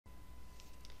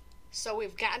So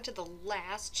we've gotten to the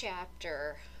last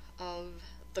chapter of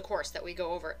the course that we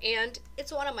go over, and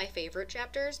it's one of my favorite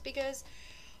chapters because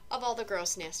of all the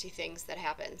gross, nasty things that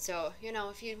happen. So,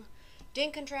 if you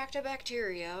didn't contract a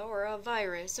bacteria or a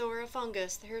virus or a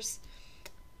fungus, there's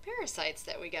parasites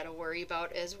that we got to worry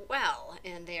about as well,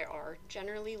 and they are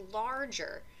generally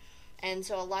larger. And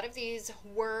so a lot of these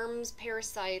worms,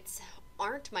 parasites,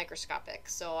 aren't microscopic.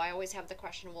 So I always have the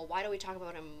question, well, why do we talk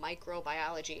about them in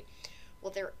microbiology?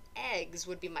 Well, their eggs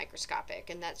would be microscopic,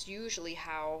 and that's usually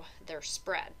how they're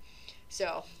spread.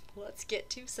 So let's get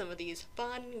to some of these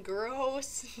fun,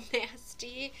 gross,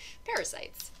 nasty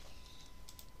parasites.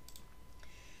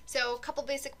 So a couple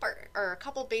basic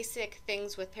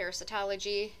things with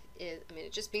parasitology is,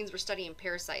 it just means we're studying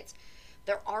parasites.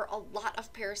 There are a lot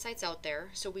of parasites out there,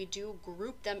 so we do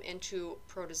group them into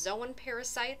protozoan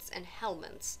parasites and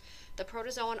helminths. The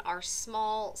protozoan are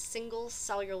small, single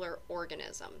cellular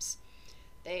organisms.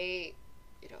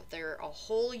 They're a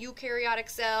whole eukaryotic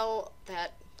cell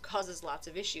that causes lots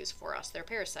of issues for us. They're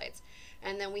parasites.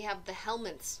 And then we have the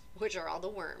helminths, which are all the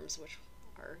worms, which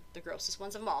are the grossest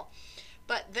ones of them all.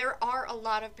 But there are a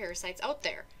lot of parasites out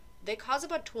there. They cause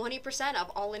about 20%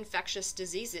 of all infectious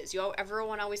diseases.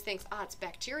 Everyone always thinks, it's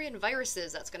bacteria and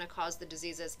viruses that's going to cause the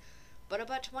diseases. But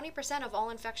about 20% of all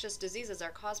infectious diseases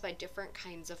are caused by different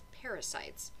kinds of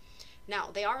parasites. Now,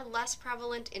 they are less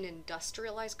prevalent in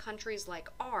industrialized countries like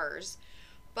ours,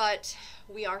 but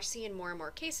we are seeing more and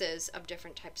more cases of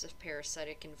different types of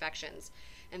parasitic infections.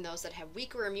 And those that have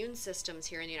weaker immune systems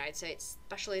here in the United States,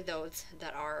 especially those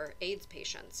that are AIDS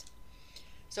patients.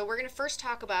 So we're going to first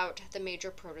talk about the major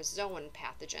protozoan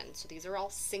pathogens. So these are all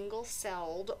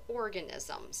single-celled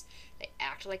organisms. They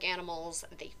act like animals,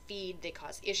 they feed, they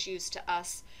cause issues to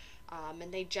us,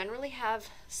 and they generally have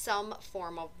some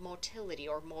form of motility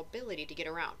or mobility to get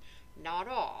around. Not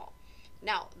all.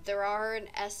 Now, there are an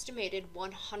estimated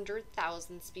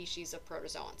 100,000 species of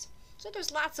protozoans. So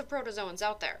there's lots of protozoans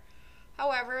out there.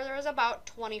 However, there's about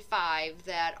 25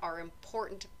 that are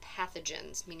important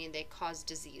pathogens, meaning they cause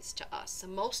disease to us. So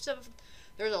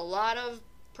there's a lot of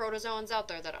protozoans out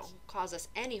there that don't cause us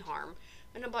any harm,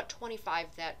 and about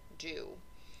 25 that do.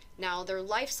 Now, their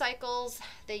life cycles,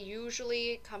 they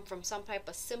usually come from some type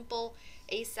of simple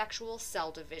asexual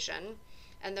cell division,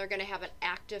 and they're going to have an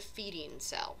active feeding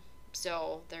cell.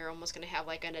 So they're almost going to have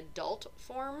like an adult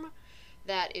form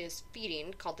that is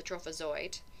feeding, called the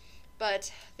trophozoite.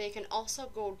 But they can also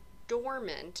go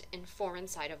dormant and form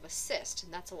inside of a cyst,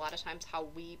 and that's a lot of times how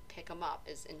we pick them up,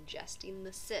 is ingesting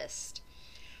the cyst.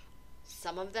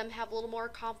 Some of them have a little more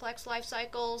complex life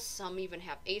cycles, some even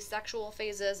have asexual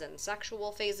phases and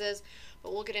sexual phases,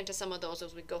 but we'll get into some of those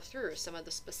as we go through some of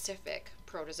the specific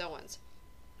protozoans.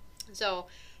 So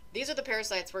these are the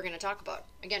parasites we're going to talk about.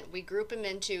 Again, we group them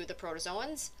into the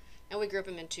protozoans, and we group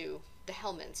them into the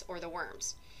helminths, or the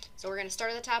worms. So we're going to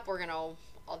start at the top, we're going to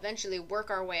eventually work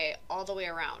our way all the way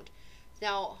around.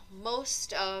 Now,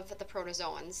 most of the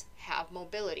protozoans have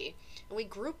mobility, and we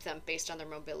group them based on their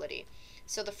mobility.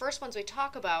 So the first ones we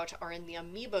talk about are in the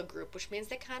amoeba group, which means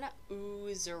they kind of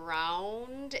ooze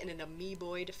around in an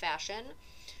amoeboid fashion.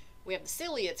 We have the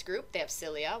ciliates group, they have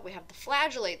cilia. We have the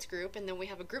flagellates group, and then we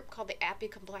have a group called the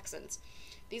apicomplexans.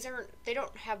 They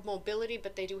don't have mobility,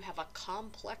 but they do have a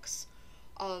complex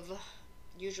of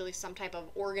usually some type of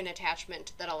organ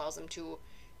attachment that allows them to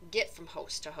get from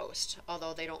host to host.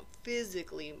 Although they don't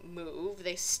physically move,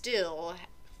 they still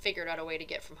figured out a way to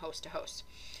get from host to host.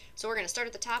 So we're going to start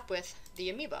at the top with the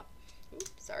amoeba.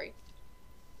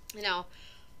 Now,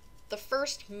 the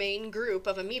first main group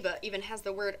of amoeba even has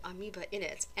the word amoeba in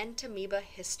it. It's Entamoeba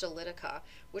histolytica,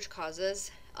 which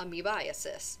causes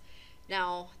amoebiasis.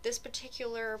 Now, this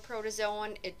particular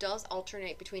protozoan, it does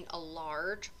alternate between a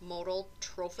large motile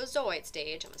trophozoite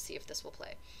stage. I'm going to see if this will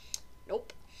play.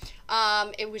 Nope.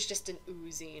 It was just an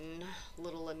oozing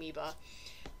little amoeba,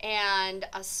 and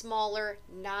a smaller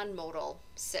non-motile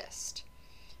cyst.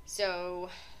 So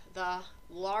the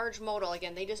large motile,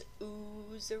 again, they just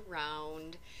ooze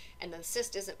around, and the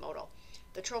cyst isn't motile.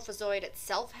 The trophozoite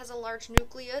itself has a large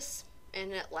nucleus,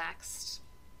 and it lacks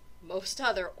most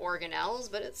other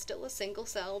organelles, but it's still a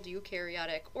single-celled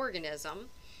eukaryotic organism.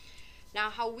 Now,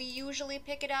 how we usually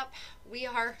pick it up, we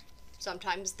are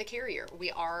sometimes the carrier.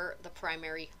 We are the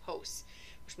primary host,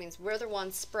 which means we're the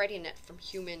ones spreading it from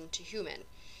human to human.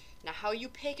 Now, how you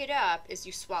pick it up is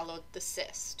you swallow the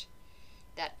cyst,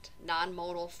 that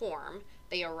non-motile form.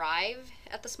 They arrive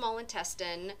at the small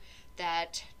intestine.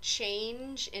 That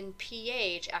change in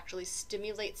pH actually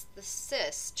stimulates the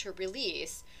cyst to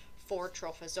release 4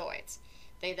 trophozoites.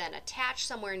 They then attach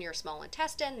somewhere in your small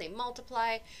intestine, they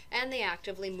multiply, and they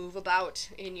actively move about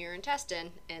in your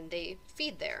intestine, and they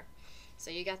feed there. So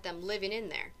you got them living in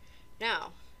there.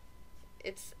 Now,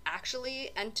 it's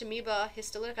actually Entamoeba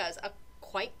histolytica is a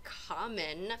quite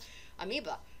common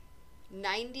amoeba.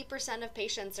 90% of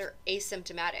patients are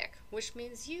asymptomatic, which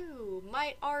means you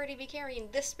might already be carrying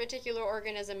this particular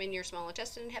organism in your small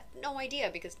intestine and have no idea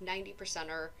because 90%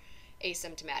 are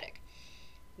asymptomatic.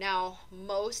 Now,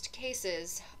 most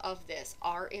cases of this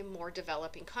are in more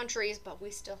developing countries, but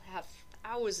we still have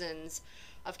thousands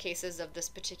of cases of this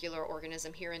particular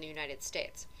organism here in the United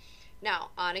States.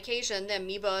 Now, on occasion, the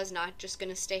amoeba is not just going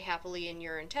to stay happily in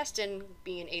your intestine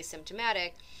being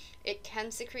asymptomatic. It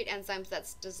can secrete enzymes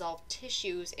that dissolve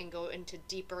tissues and go into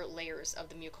deeper layers of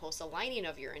the mucosal lining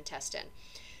of your intestine.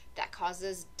 That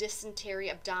causes dysentery,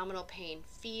 abdominal pain,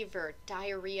 fever,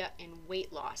 diarrhea, and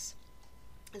weight loss.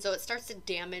 And so it starts to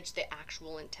damage the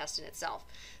actual intestine itself.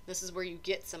 This is where you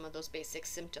get some of those basic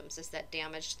symptoms, is that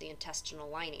damage to the intestinal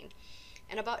lining.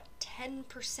 And about 10%,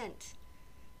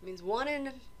 means 1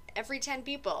 in every 10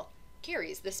 people,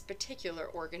 carries this particular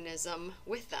organism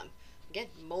with them. Again,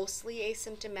 mostly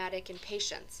asymptomatic in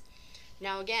patients.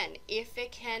 Now again, if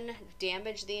it can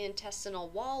damage the intestinal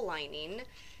wall lining,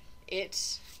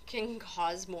 it can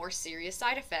cause more serious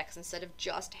side effects. Instead of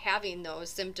just having those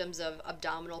symptoms of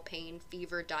abdominal pain,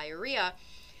 fever, diarrhea,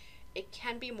 it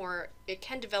can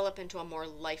develop into a more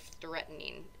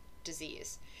life-threatening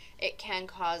disease. It can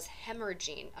cause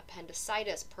hemorrhaging,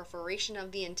 appendicitis, perforation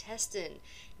of the intestine.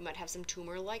 You might have some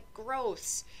tumor-like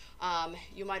growths.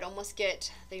 You might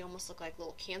they almost look like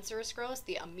little cancerous growths,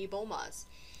 the amoebomas.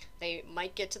 They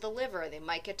might get to the liver, they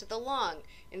might get to the lung.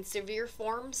 In severe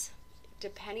forms,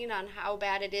 depending on how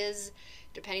bad it is,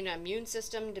 depending on immune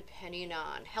system, depending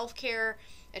on healthcare,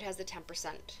 it has a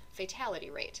 10%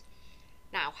 fatality rate.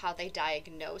 Now, how they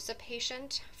diagnose a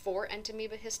patient for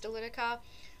Entamoeba histolytica,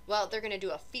 well, they're going to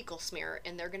do a fecal smear,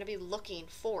 and they're going to be looking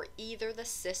for either the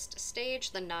cyst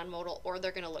stage, the non-motile, or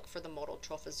they're going to look for the motile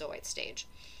trophozoite stage.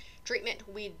 Treatment,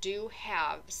 we do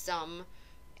have some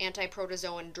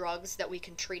antiprotozoan drugs that we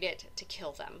can treat it to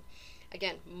kill them.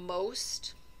 Again,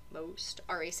 most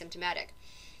are asymptomatic.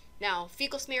 Now,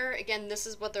 fecal smear, again, this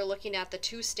is what they're looking at, the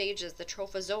 2 stages, the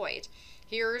trophozoite.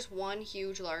 Here's one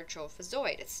huge, large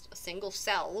trophozoite. It's a single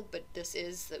cell, but this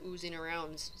is the oozing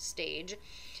around stage.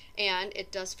 And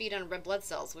it does feed on red blood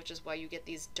cells, which is why you get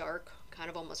these dark, kind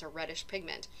of almost a reddish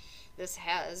pigment. This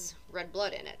has red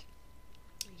blood in it.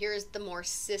 Here's the more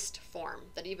cyst form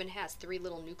that even has 3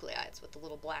 little nucleides with the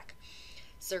little black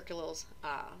circles,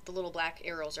 the little black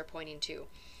arrows are pointing to.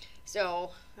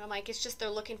 So I'm like, it's just they're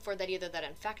looking for that either that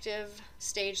infective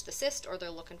stage, the cyst, or they're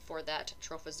looking for that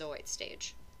trophozoite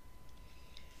stage.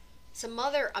 Some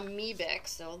other amoebic,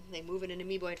 so they move in an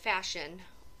amoeboid fashion,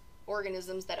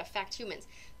 organisms that affect humans.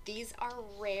 These are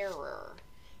rarer.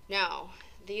 Now,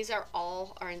 these are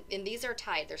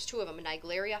tied. There's 2 of them,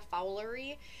 Naegleria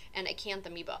fowleri and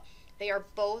Acanthamoeba. They are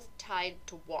both tied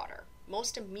to water.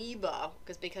 Most amoeba,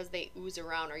 because they ooze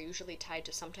around, are usually tied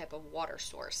to some type of water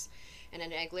source. And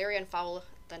the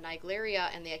Naegleria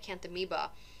and the Acanthamoeba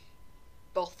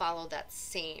both follow that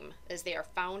same, as they are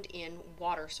found in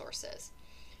water sources.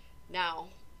 Now,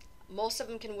 most of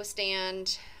them can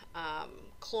withstand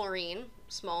chlorine,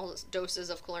 small doses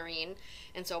of chlorine,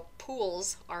 and so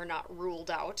pools are not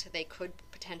ruled out. They could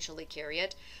potentially carry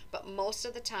it, but most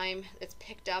of the time it's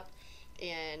picked up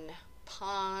in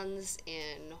ponds,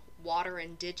 in water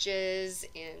and ditches,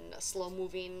 in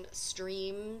slow-moving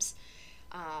streams.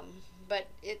 But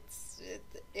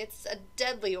it's a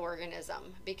deadly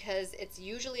organism because it's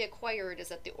usually acquired is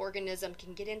that the organism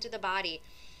can get into the body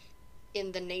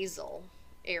in the nasal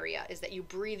area, is that you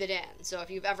breathe it in. So if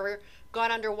you've ever gone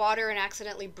underwater and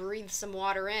accidentally breathed some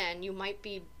water in, you might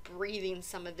be breathing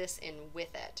some of this in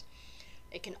with it.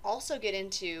 It can also get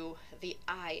into the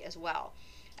eye as well.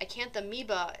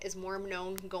 Acanthamoeba is more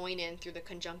known going in through the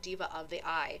conjunctiva of the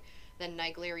eye than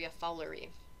Naegleria fowleri.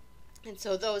 And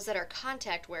so those that are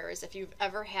contact wearers, if you've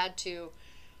ever had to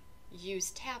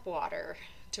use tap water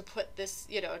to put this,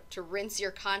 to rinse your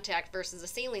contact versus a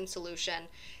saline solution,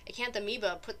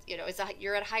 Acanthamoeba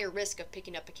you're at higher risk of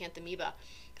picking up Acanthamoeba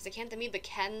because Acanthamoeba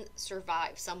can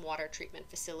survive some water treatment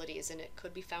facilities, and it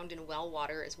could be found in well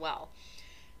water as well.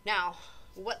 Now,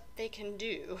 what they can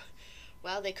do,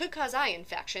 well, they could cause eye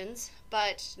infections,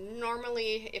 but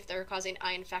normally if they're causing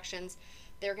eye infections,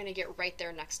 they're going to get right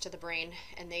there next to the brain,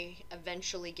 and they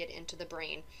eventually get into the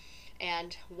brain.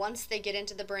 And once they get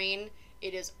into the brain,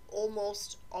 it is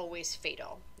almost always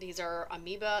fatal. These are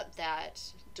amoeba that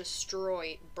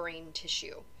destroy brain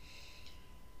tissue.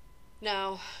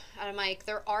 Now, Mike,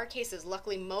 there are cases,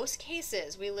 luckily most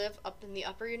cases, we live up in the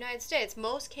upper United States,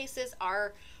 most cases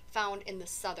are found in the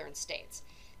southern states.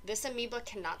 This amoeba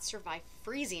cannot survive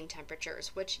freezing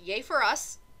temperatures, which, yay for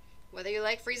us, whether you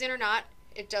like freezing or not,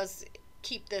 it does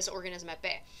keep this organism at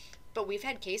bay. But we've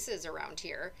had cases around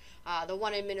here. The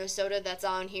one in Minnesota that's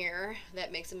on here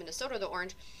that makes Minnesota the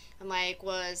orange,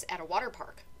 was at a water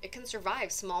park. It can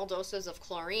survive small doses of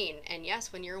chlorine. And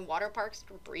yes, when you're in water parks,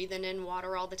 you're breathing in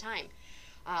water all the time.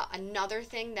 Another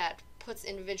thing that puts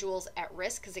individuals at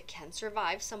risk, because it can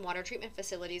survive some water treatment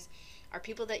facilities, are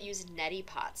people that use neti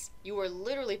pots. You are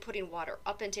literally putting water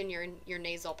up into your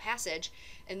nasal passage,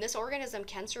 and this organism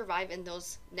can survive in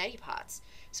those neti pots.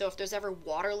 So if there's ever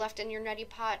water left in your neti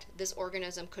pot, this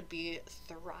organism could be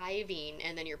thriving,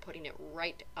 and then you're putting it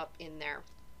right up in there.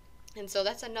 And so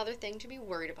that's another thing to be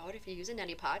worried about if you use a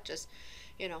neti pot. Just,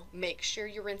 make sure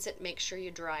you rinse it, make sure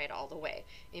you dry it all the way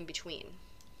in between.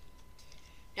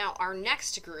 Now, our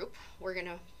next group,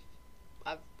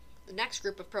 the next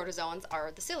group of protozoans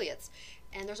are the ciliates.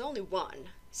 And there's only one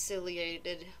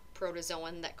ciliated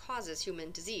protozoan that causes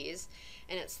human disease,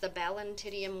 and it's the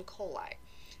Bacillium coli.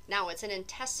 Now, it's an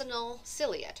intestinal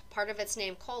ciliate. Part of its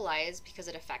name coli is because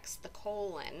it affects the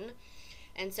colon.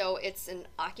 And so it's an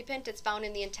occupant. It's found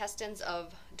in the intestines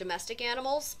of domestic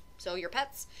animals, so your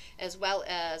pets, as well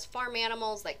as farm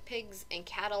animals like pigs and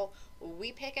cattle.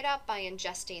 We pick it up by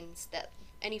ingesting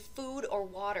any food or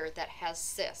water that has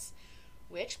cysts,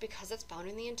 which, because it's found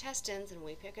in the intestines and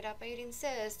we pick it up by eating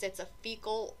cysts, it's a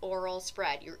fecal oral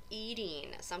spread. You're eating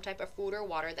some type of food or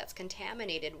water that's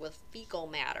contaminated with fecal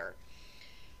matter.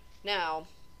 Now,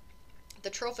 the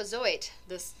trophozoite,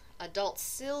 this adult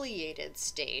ciliated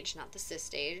stage, not the cyst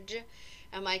stage,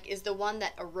 is the one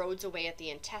that erodes away at the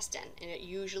intestine, and it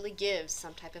usually gives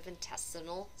some type of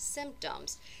intestinal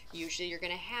symptoms. Usually you're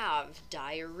going to have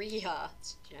diarrhea.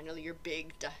 It's generally your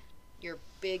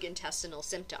big intestinal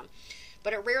symptom.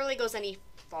 But it rarely goes any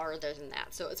farther than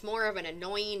that. So it's more of an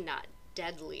annoying, not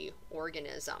deadly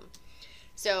organism.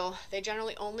 So they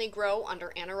generally only grow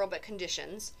under anaerobic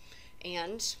conditions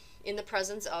and in the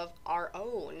presence of our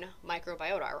own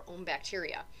microbiota, our own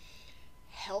bacteria.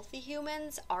 Healthy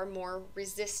humans are more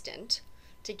resistant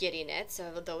to getting it,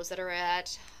 so those that are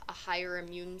at a higher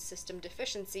immune system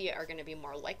deficiency are going to be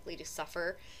more likely to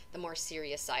suffer the more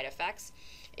serious side effects.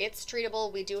 It's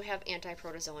treatable. We do have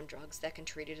anti-protozoan drugs that can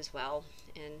treat it as well,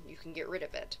 and you can get rid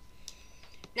of it.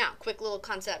 Now, quick little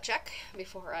concept check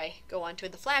before I go on to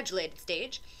the flagellated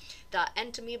stage. The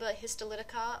Entamoeba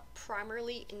histolytica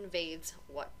primarily invades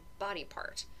what body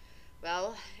part?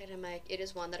 Well, it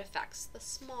is one that affects the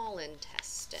small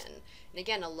intestine. And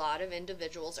again, a lot of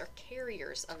individuals are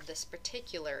carriers of this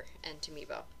particular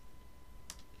entamoeba.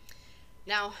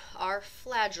 Now, our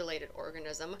flagellated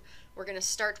organism, we're going to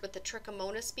start with the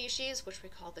Trichomonas species, which we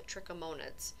call the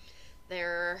trichomonids.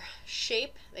 Their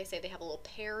shape, they say they have a little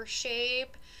pear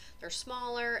shape, they're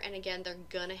smaller, and again, they're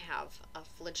going to have a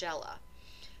flagella.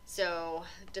 So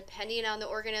depending on the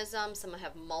organism, some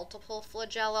have multiple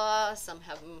flagella, some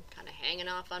have them kind of hanging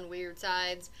off on weird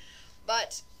sides,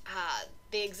 but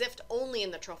they exist only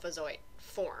in the trophozoite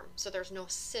form, so there's no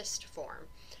cyst form.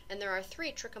 And there are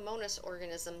 3 trichomonas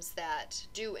organisms that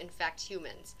do infect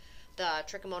humans. The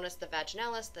Trichomonas, the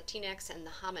vaginalis, the tenax, and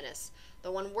the hominis.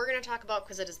 The one we're going to talk about,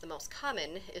 because it is the most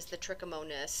common, is the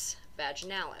Trichomonas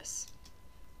vaginalis.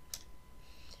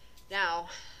 Now,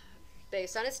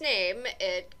 based on its name,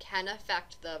 it can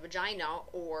affect the vagina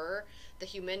or the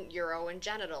human uro and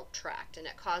genital tract, and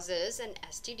it causes an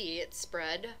STD. It's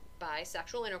spread by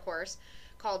sexual intercourse,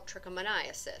 called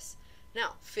trichomoniasis.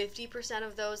 Now, 50%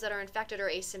 of those that are infected are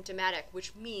asymptomatic,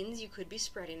 which means you could be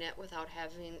spreading it without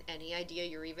having any idea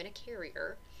you're even a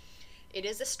carrier. It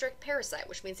is a strict parasite,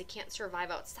 which means it can't survive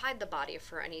outside the body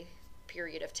for any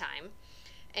period of time.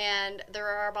 And there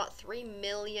are about 3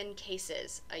 million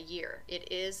cases a year.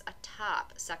 It is a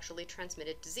top sexually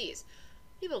transmitted disease.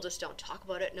 People just don't talk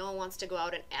about it. No one wants to go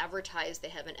out and advertise they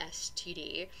have an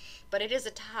STD, but it is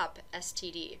a top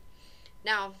STD.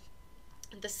 Now,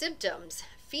 the symptoms,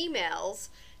 females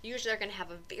usually are going to have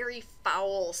a very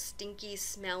foul, stinky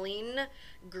smelling,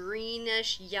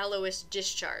 greenish, yellowish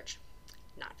discharge.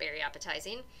 Not very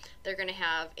appetizing. They're going to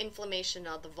have inflammation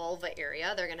of the vulva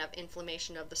area. They're going to have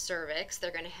inflammation of the cervix.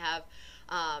 They're going to have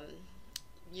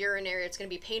urinary, it's going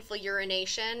to be painful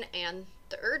urination and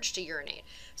the urge to urinate.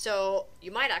 So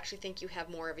you might actually think you have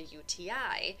more of a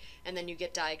UTI, and then you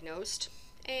get diagnosed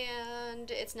and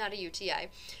it's not a UTI.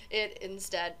 It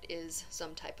instead is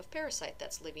some type of parasite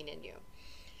that's living in you.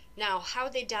 Now, how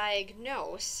they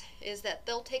diagnose is that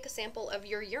they'll take a sample of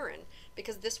your urine,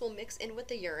 because this will mix in with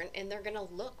the urine, and they're going to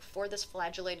look for this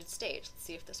flagellated stage. Let's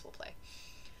see if this will play.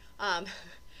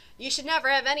 You should never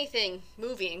have anything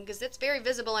moving, because it's very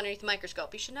visible underneath the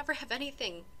microscope. You should never have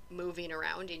anything moving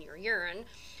around in your urine,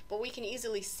 but we can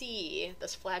easily see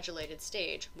this flagellated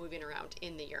stage moving around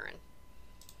in the urine.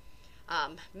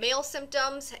 Male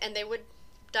symptoms, and they would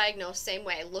diagnose same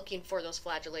way, looking for those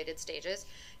flagellated stages.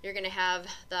 You're going to have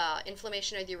the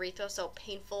inflammation of the urethra, so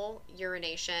painful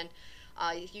urination,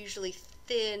 usually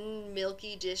thin,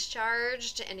 milky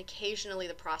discharged, and occasionally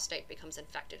the prostate becomes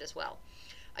infected as well.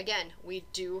 Again, we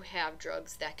do have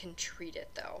drugs that can treat it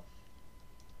though.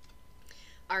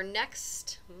 Our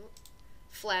next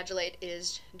flagellate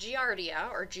is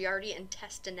Giardia, or Giardia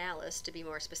intestinalis to be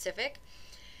more specific.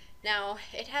 Now,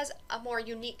 it has a more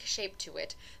unique shape to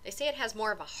it. They say it has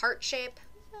more of a heart shape,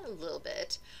 a little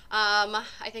bit.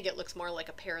 I think it looks more like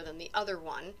a pear than the other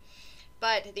one.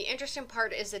 But the interesting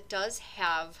part is it does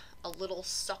have a little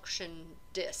suction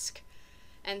disc.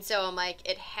 And so I'm like,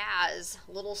 it has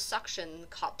little suction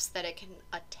cups that it can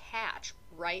attach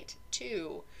right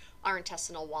to our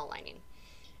intestinal wall lining.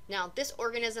 Now, this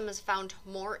organism is found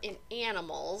more in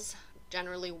animals,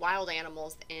 generally wild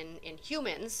animals, than in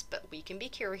humans, but we can be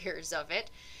carriers of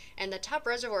it. And the top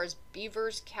reservoir is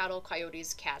beavers, cattle,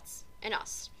 coyotes, cats, and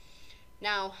us.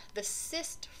 Now, the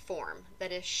cyst form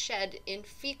that is shed in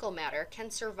fecal matter can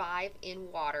survive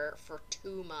in water for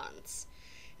 2 months.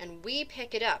 And we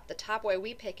pick it up. The top way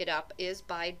we pick it up is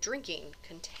by drinking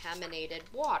contaminated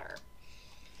water.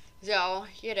 So,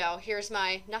 here's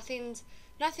my nothing's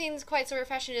quite so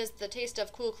refreshing as the taste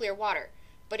of cool, clear water.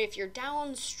 But if you're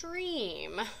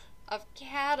downstream of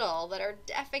cattle that are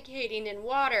defecating in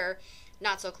water,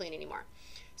 not so clean anymore.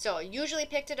 So usually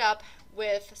picked it up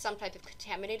with some type of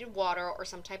contaminated water or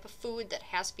some type of food that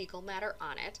has fecal matter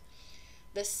on it.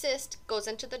 The cyst goes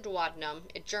into the duodenum,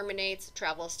 it germinates,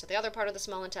 travels to the other part of the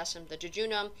small intestine, the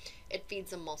jejunum, it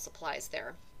feeds and multiplies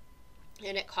there.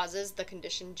 And it causes the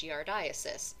condition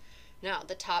giardiasis. Now,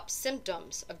 the top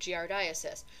symptoms of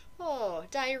giardiasis,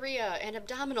 diarrhea and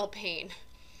abdominal pain.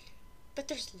 But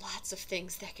there's lots of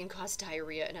things that can cause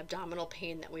diarrhea and abdominal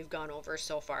pain that we've gone over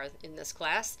so far in this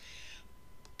class.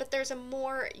 But there's a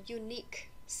more unique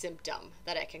symptom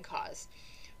that it can cause.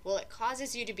 Well, it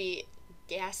causes you to be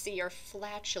gassy or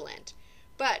flatulent,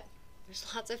 but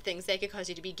there's lots of things that could cause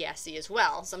you to be gassy as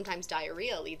well. Sometimes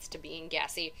diarrhea leads to being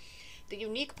gassy. The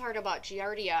unique part about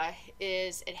Giardia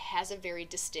is it has a very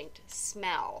distinct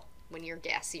smell when you're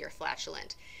gassy or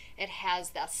flatulent. It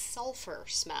has that sulfur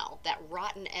smell, that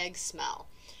rotten egg smell.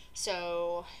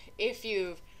 So if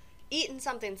you've eaten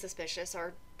something suspicious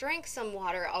or drank some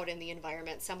water out in the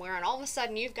environment somewhere and all of a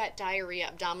sudden you've got diarrhea,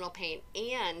 abdominal pain,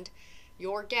 and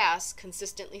your gas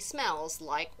consistently smells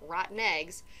like rotten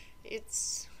eggs,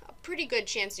 it's a pretty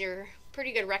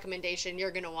good recommendation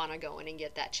you're going to want to go in and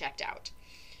get that checked out.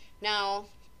 Now,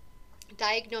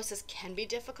 diagnosis can be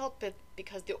difficult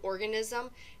because the organism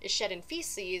is shed in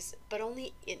feces, but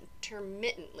only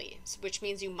intermittently, which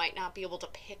means you might not be able to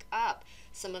pick up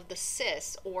some of the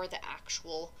cysts or the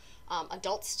actual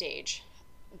adult stage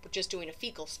just doing a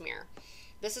fecal smear.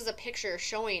 This is a picture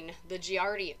showing the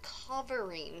Giardia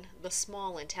covering the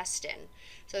small intestine.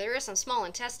 So there is some small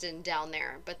intestine down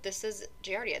there, but this is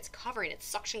Giardia. It's covering, it's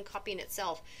suction cupping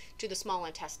itself to the small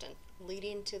intestine,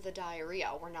 leading to the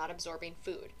diarrhea. We're not absorbing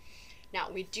food. Now,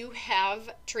 we do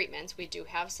have treatments. We do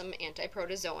have some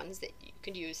antiprotozoans that you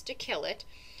can use to kill it.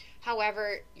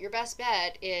 However, your best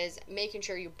bet is making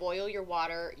sure you boil your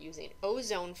water using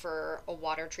ozone for a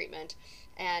water treatment,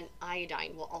 and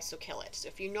iodine will also kill it. So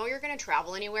if you know you're going to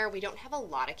travel anywhere, we don't have a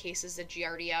lot of cases of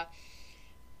Giardia,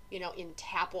 in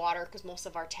tap water, because most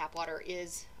of our tap water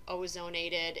is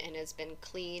ozonated and has been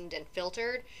cleaned and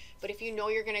filtered. But if you know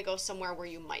you're going to go somewhere where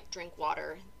you might drink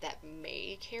water that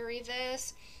may carry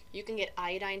this, you can get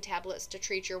iodine tablets to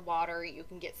treat your water. You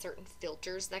can get certain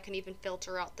filters that can even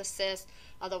filter out the cyst.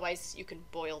 Otherwise, you can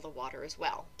boil the water as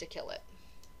well to kill it.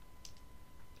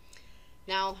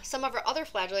 Now, some of our other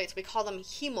flagellates, we call them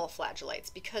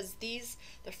hemoflagellates because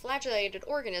they're flagellated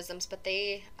organisms, but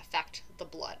they affect the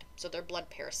blood. So they're blood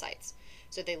parasites.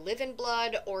 So they live in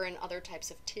blood or in other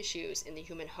types of tissues in the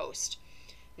human host.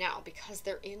 Now, because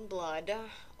they're in blood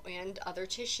and other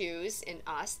tissues in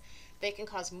us, they can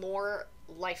cause more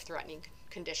life-threatening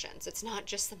conditions. It's not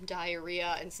just some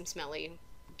diarrhea and some smelly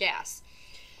gas.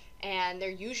 And they're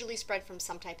usually spread from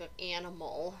some type of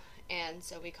animal, and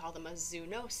so we call them a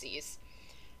zoonosis.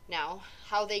 Now,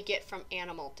 how they get from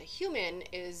animal to human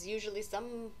is usually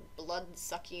some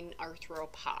blood-sucking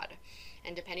arthropod.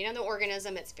 And depending on the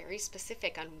organism, it's very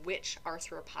specific on which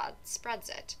arthropod spreads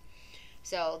it.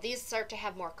 So these start to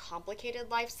have more complicated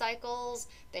life cycles.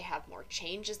 They have more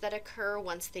changes that occur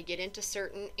once they get into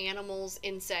certain animals,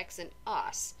 insects, and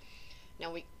us.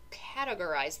 Now, we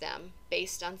categorize them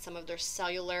based on some of their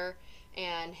cellular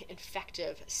and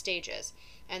infective stages.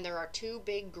 And there are two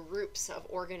big groups of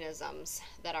organisms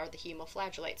that are the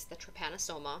hemoflagellates, the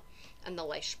trypanosoma and the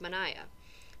leishmania.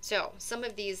 So some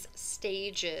of these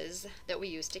stages that we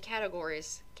use to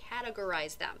categorize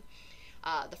them.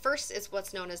 The first is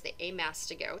what's known as the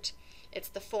amastigote. It's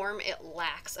the form it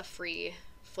lacks a free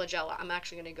flagella. I'm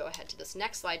actually going to go ahead to this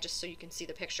next slide just so you can see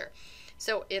the picture.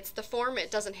 So it's the form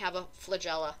it doesn't have a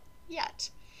flagella yet.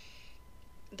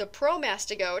 The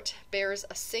promastigote bears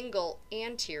a single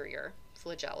anterior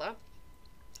flagella.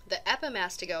 The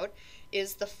epimastigote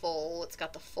is it's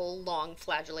got the full long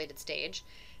flagellated stage.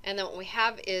 And then what we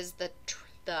have is the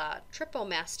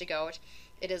trypomastigote.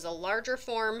 It is a larger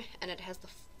form and it has the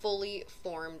fully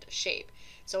formed shape.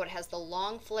 So it has the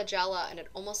long flagella and it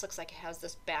almost looks like it has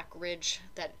this back ridge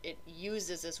that it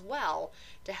uses as well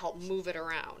to help move it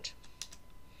around.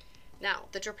 Now,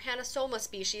 the trypanosoma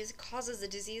species causes a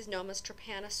disease known as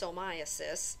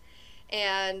trypanosomiasis,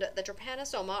 and the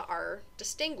trypanosoma are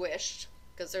distinguished,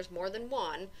 because there's more than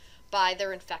one, by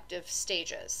their infective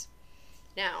stages.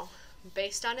 Now,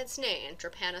 based on its name,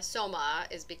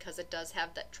 trypanosoma is because it does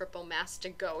have that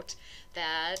trypomastigote,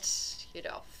 that,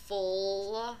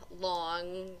 full,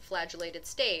 long, flagellated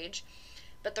stage.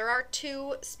 But there are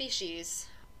two species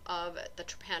of the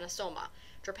trypanosoma,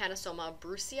 Trypanosoma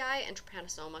brucei and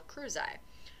Trypanosoma cruzi.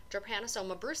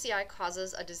 Trypanosoma brucei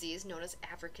causes a disease known as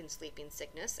African sleeping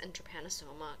sickness, and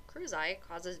Trypanosoma cruzi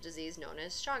causes a disease known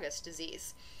as Chagas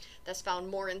disease. That's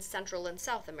found more in Central and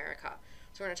South America.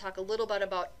 So we're going to talk a little bit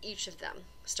about each of them,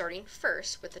 starting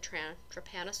first with the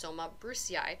Trypanosoma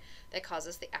brucei that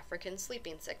causes the African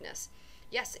sleeping sickness.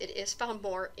 Yes, it is found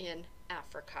more in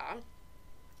Africa,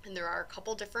 and there are a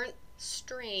couple different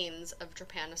strains of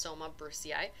Trypanosoma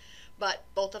brucei, but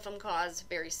both of them cause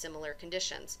very similar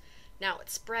conditions. Now,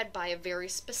 it's spread by a very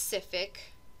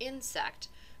specific insect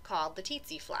called the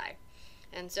tsetse fly.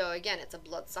 And so again, it's a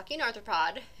blood-sucking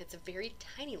arthropod. It's a very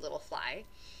tiny little fly.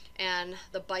 And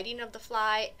the biting of the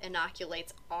fly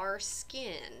inoculates our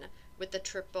skin with the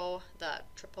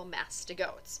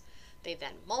trypomastigotes. They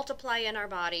then multiply in our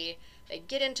body, they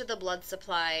get into the blood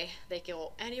supply, they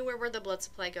go anywhere where the blood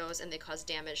supply goes, and they cause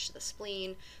damage to the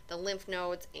spleen, the lymph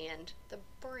nodes, and the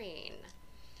brain.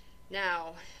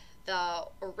 Now, the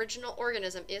original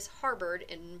organism is harbored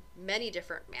in many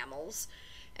different mammals,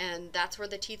 and that's where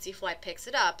the tsetse fly picks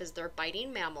it up, is they're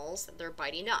biting mammals, they're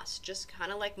biting us, just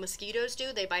kind of like mosquitoes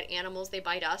do. They bite animals, they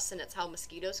bite us, and it's how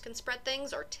mosquitoes can spread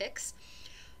things, or ticks.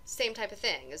 Same type of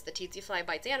thing, as the tsetse fly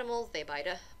bites animals, they bite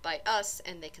us,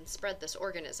 and they can spread this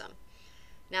organism.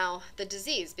 Now, the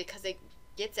disease, because it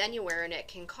gets anywhere and it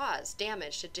can cause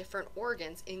damage to different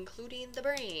organs, including the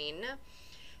brain.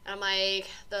 And like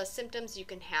the symptoms, you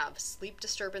can have sleep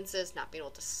disturbances, not being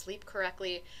able to sleep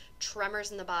correctly,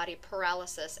 tremors in the body,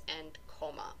 paralysis, and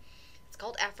coma. It's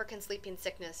called African sleeping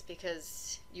sickness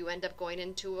because you end up going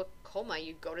into a coma.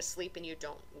 You go to sleep and you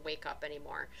don't wake up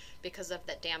anymore because of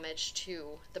that damage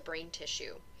to the brain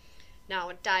tissue.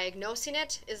 Now, diagnosing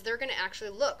it is they're going to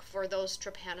actually look for those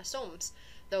trypanosomes,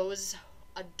 those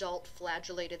adult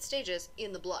flagellated stages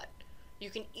in the blood. You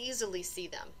can easily see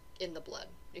them in the blood.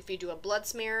 If you do a blood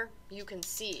smear, you can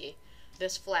see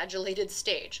this flagellated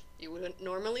stage. You wouldn't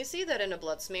normally see that in a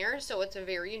blood smear, so it's a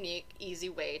very unique, easy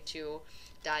way to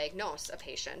diagnose a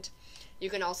patient. You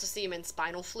can also see them in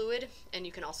spinal fluid, and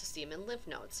you can also see them in lymph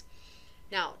nodes.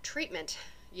 Now, treatment.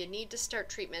 You need to start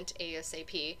treatment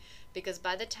ASAP, because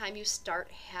by the time you start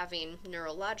having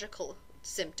neurological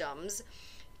symptoms,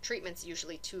 treatment's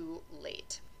usually too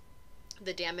late.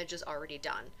 The damage is already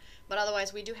done. But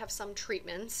otherwise, we do have some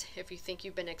treatments if you think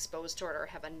you've been exposed to it or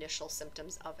have initial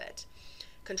symptoms of it.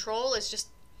 Control is just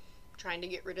trying to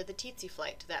get rid of the tsetse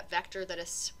fly, that vector that is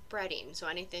spreading. So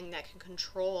anything that can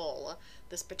control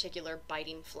this particular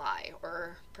biting fly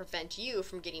or prevent you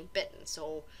from getting bitten.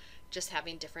 So just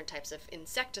having different types of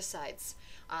insecticides,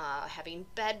 having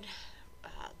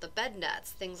the bed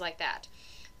nets, things like that.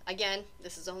 Again,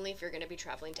 this is only if you're going to be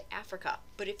traveling to Africa.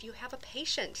 But if you have a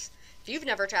patient, if you've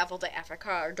never traveled to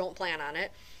Africa or don't plan on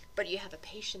it, but you have a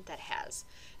patient that has,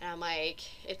 and I'm like,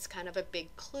 it's kind of a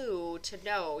big clue to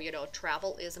know,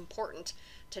 travel is important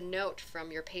to note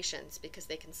from your patients because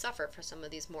they can suffer from some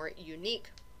of these more unique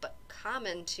but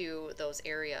common to those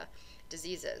area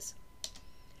diseases.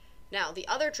 Now, the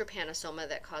other trypanosoma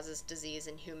that causes disease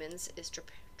in humans is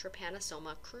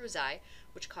Trypanosoma cruzi,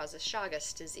 which causes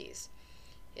Chagas disease.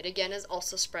 It again is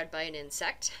also spread by an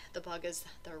insect. The bug is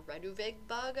the reduvig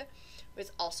bug, which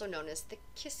is also known as the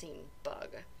kissing bug.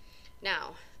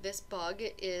 Now, this bug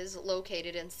is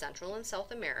located in Central and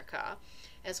South America,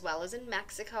 as well as in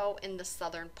Mexico and the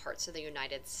southern parts of the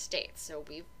United States. So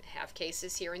we have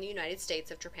cases here in the United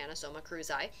States of Trypanosoma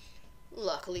cruzi.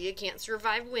 Luckily, it can't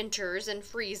survive winters and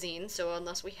freezing, so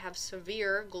unless we have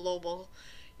severe global,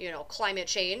 climate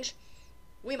change,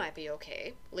 we might be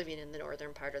okay living in the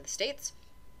northern part of the states.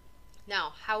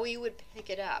 Now, how you would pick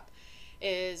it up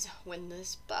is when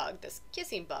this bug, this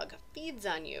kissing bug, feeds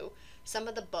on you, some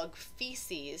of the bug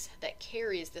feces that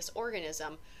carries this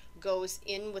organism goes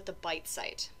in with the bite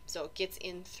site, so it gets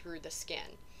in through the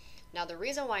skin. Now, the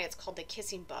reason why it's called the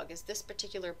kissing bug is this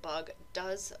particular bug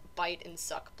does bite and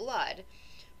suck blood,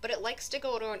 but it likes to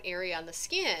go to an area on the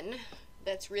skin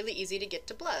that's really easy to get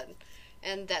to blood,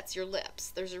 and that's your lips.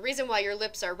 There's a reason why your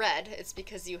lips are red. It's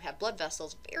because you have blood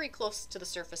vessels very close to the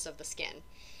surface of the skin.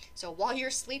 So while you're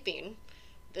sleeping,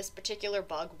 this particular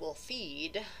bug will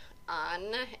feed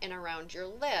on and around your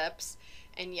lips,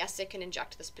 and yes, it can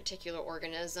inject this particular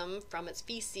organism from its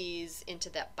feces into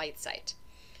that bite site.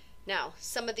 Now,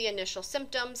 some of the initial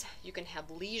symptoms, you can have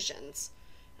lesions.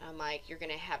 Like you're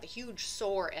going to have a huge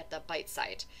sore at the bite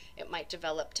site. It might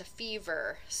develop to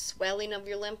fever, swelling of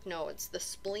your lymph nodes, the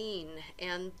spleen,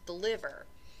 and the liver.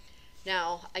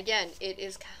 Now, again, it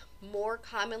is more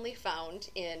commonly found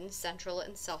in Central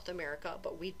and South America,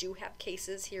 but we do have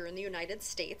cases here in the United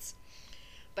States.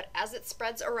 But as it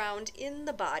spreads around in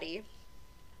the body,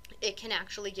 it can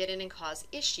actually get in and cause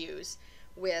issues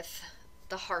with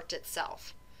the heart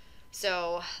itself.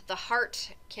 So the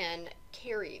heart can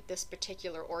carry this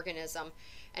particular organism,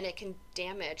 and it can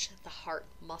damage the heart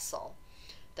muscle.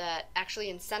 That actually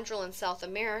in Central and South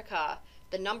America,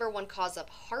 the number one cause of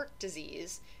heart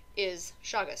disease is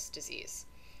Chagas disease.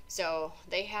 So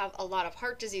they have a lot of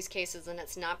heart disease cases, and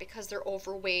it's not because they're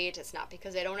overweight, it's not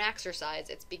because they don't exercise,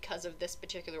 it's because of this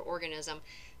particular organism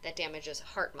that damages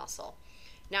heart muscle.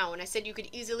 Now, when I said you could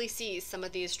easily see some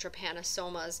of these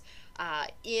trypanosomas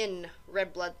in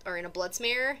red blood or in a blood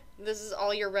smear, this is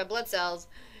all your red blood cells.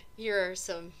 Here are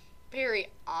some very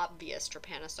obvious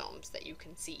trypanosomes that you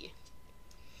can see.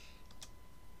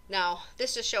 Now,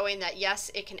 this is showing that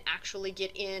yes, it can actually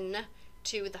get in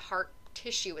to the heart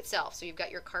tissue itself. So you've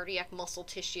got your cardiac muscle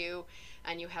tissue,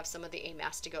 and you have some of the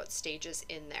amastigote stages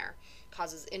in there.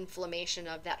 Causes inflammation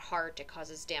of that heart, it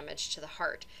causes damage to the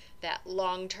heart. That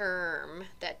long term,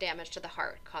 that damage to the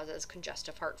heart causes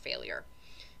congestive heart failure.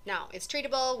 Now, it's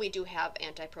treatable. We do have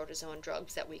antiprotozoan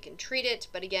drugs that we can treat it,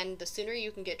 but again, the sooner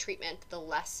you can get treatment, the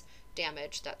less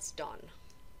damage that's done.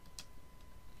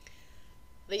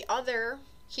 The other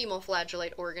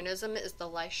hemoflagellate organism is the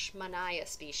Leishmania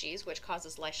species, which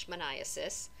causes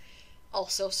leishmaniasis,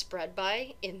 also spread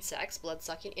by insects,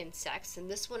 blood-sucking insects, and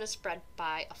this one is spread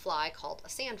by a fly called a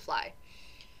sandfly.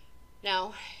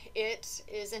 Now, it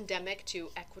is endemic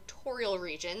to equatorial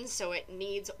regions, so it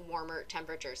needs warmer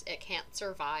temperatures. It can't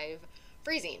survive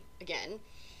freezing. Again,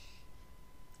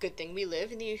 good thing we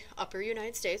live in the upper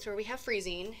United States where we have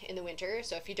freezing in the winter,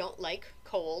 so if you don't like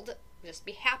cold, just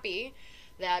be happy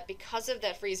that because of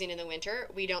that freezing in the winter,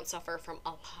 we don't suffer from a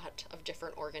lot of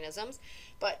different organisms.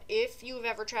 But if you've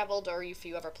ever traveled, or if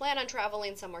you ever plan on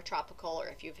traveling somewhere tropical, or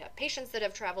if you've had patients that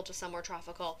have traveled to somewhere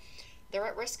tropical, they're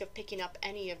at risk of picking up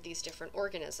any of these different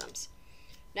organisms.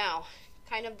 Now,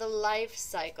 kind of the life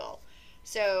cycle.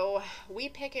 So we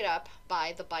pick it up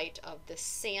by the bite of the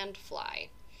sandfly.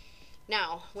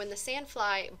 Now, when the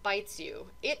sandfly bites you,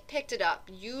 it picked it up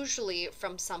usually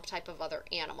from some type of other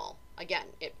animal. Again,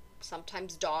 it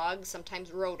sometimes dogs,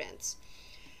 sometimes rodents.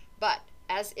 But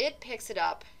as it picks it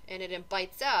up and it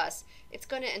bites us, it's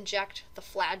going to inject the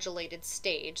flagellated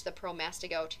stage, the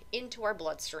promastigote, into our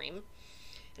bloodstream.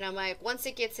 And I'm like, once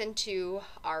it gets into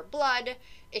our blood,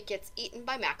 it gets eaten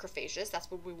by macrophages. That's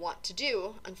what we want to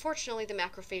do. Unfortunately, the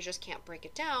macrophages can't break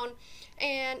it down,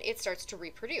 and it starts to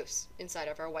reproduce inside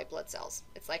of our white blood cells.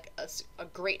 It's like a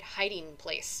great hiding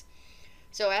place.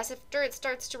 So as after it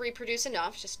starts to reproduce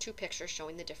enough, just two pictures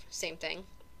showing the same thing,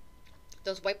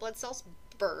 those white blood cells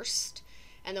burst,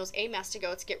 and those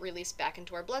amastigotes get released back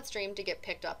into our bloodstream to get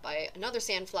picked up by another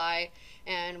sandfly,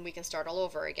 and we can start all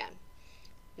over again.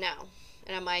 Now,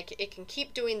 and I'm like, it can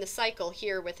keep doing the cycle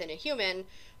here within a human,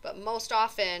 but most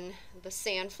often the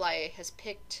sandfly has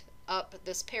picked up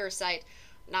this parasite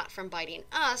not from biting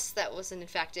us that wasn't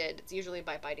infected. It's usually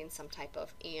by biting some type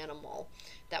of animal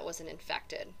that wasn't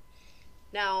infected.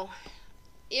 Now,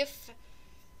 if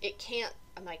it can't,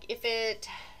 I'm like, if it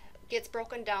gets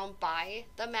broken down by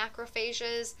the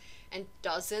macrophages and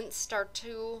doesn't start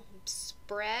to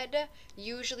spread,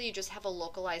 usually you just have a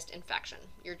localized infection.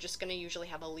 You're just going to usually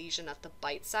have a lesion at the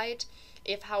bite site.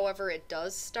 If, however, it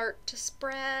does start to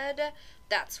spread,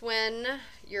 that's when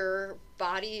your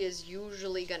body is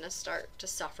usually going to start to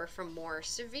suffer from more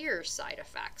severe side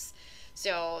effects.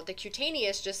 So the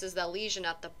cutaneous just is the lesion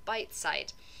at the bite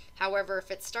site. However, if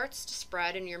it starts to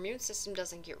spread and your immune system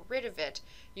doesn't get rid of it,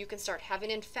 you can start having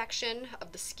infection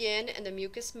of the skin and the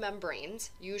mucous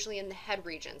membranes, usually in the head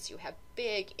regions. You have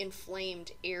big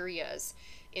inflamed areas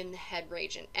in the head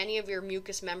region. Any of your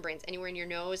mucous membranes, anywhere in your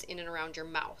nose, in and around your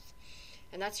mouth.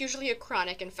 And that's usually a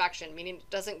chronic infection, meaning it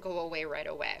doesn't go away right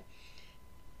away.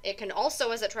 It can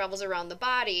also, as it travels around the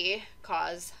body,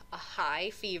 cause a high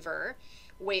fever,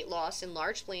 weight loss,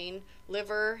 enlarged spleen,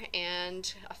 liver,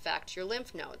 and affect your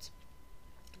lymph nodes.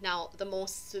 Now, the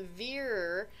most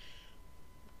severe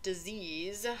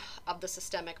disease of the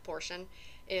systemic portion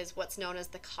is what's known as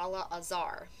the Kala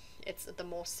Azar. It's the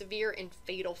most severe and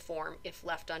fatal form if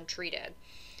left untreated.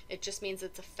 It just means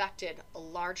it's affected a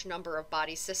large number of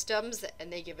body systems,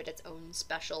 and they give it its own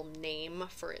special name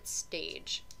for its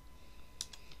stage.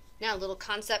 Now, a little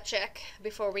concept check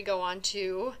before we go on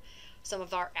to some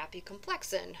of our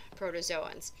apicomplexan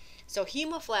protozoans. So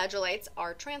hemoflagellates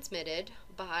are transmitted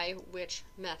by which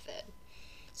method?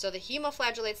 So the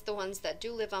hemoflagellates, the ones that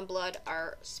do live on blood,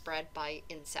 are spread by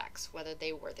insects, whether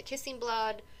they were the kissing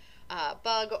bug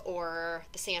or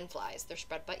the sandflies. They're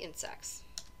spread by insects.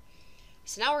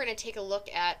 So now we're going to take a look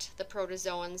at the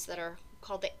protozoans that are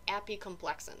called the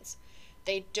apicomplexans.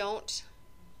 They don't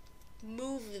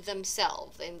move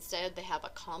themselves. Instead, they have a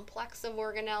complex of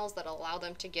organelles that allow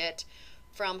them to get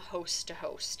from host to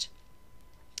host.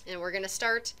 And we're going to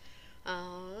start,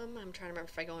 I'm trying to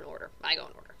remember if I go in order. I go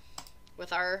in order.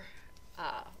 With our,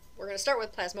 we're going to start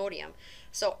with Plasmodium.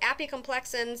 So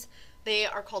apicomplexans, they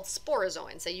are called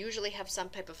sporozoans. They usually have some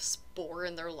type of spore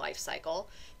in their life cycle.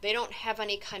 They don't have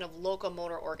any kind of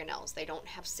locomotor organelles. They don't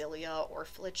have cilia or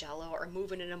flagella or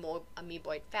move in an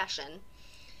amoeboid fashion.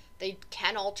 They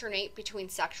can alternate between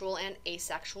sexual and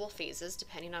asexual phases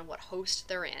depending on what host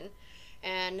they're in.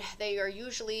 And they are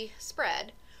usually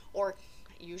spread, or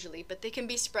usually, but they can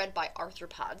be spread by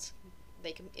arthropods,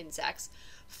 insects,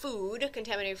 food,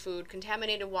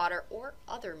 contaminated water, or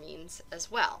other means as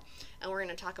well. And we're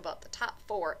going to talk about the top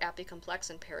 4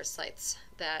 apicomplexan parasites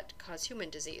that cause human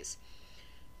disease.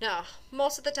 Now,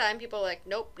 most of the time people are like,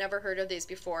 nope, never heard of these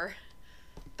before.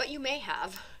 But you may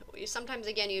have. Sometimes,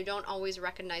 again, you don't always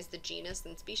recognize the genus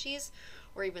and species,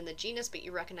 or even the genus, but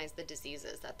you recognize the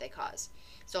diseases that they cause.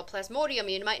 So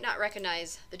Plasmodium, you might not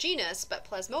recognize the genus, but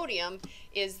Plasmodium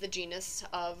is the genus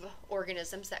of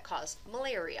organisms that cause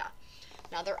malaria.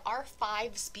 Now, there are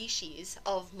 5 species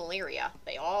of malaria.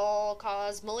 They all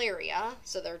cause malaria,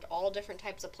 so they're all different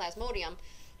types of Plasmodium.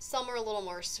 Some are a little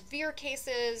more severe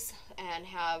cases and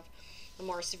have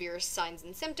more severe signs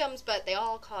and symptoms, but they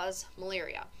all cause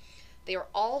malaria. They are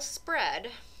all spread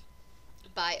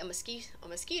by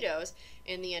mosquitoes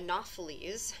in the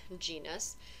Anopheles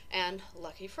genus, and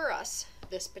lucky for us,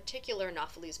 this particular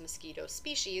Anopheles mosquito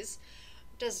species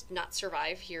does not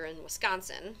survive here in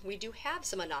Wisconsin. We do have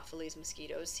some Anopheles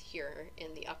mosquitoes here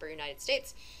in the upper United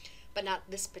States, but not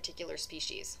this particular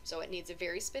species. So it needs a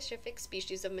very specific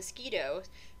species of mosquito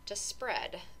to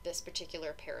spread this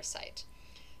particular parasite.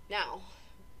 Now,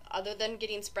 other than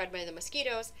getting spread by the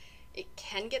mosquitoes, it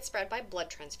can get spread by blood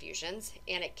transfusions,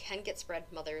 and it can get spread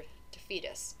mother to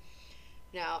fetus.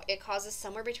 Now, it causes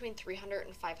somewhere between 300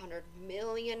 and 500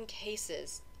 million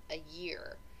cases a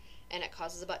year, and it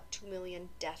causes about 2 million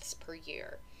deaths per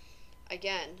year.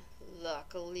 Again,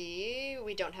 luckily,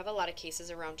 we don't have a lot of cases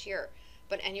around here,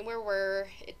 but anywhere where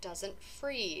it doesn't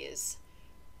freeze,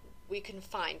 we can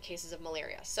find cases of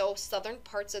malaria. So southern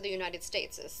parts of the United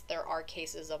States, there are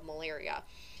cases of malaria.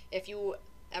 If you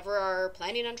ever are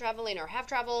planning on traveling or have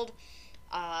traveled,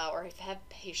 or have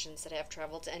patients that have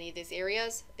traveled to any of these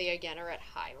areas, they again are at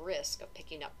high risk of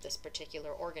picking up this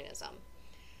particular organism.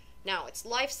 Now, its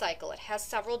life cycle, it has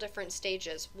several different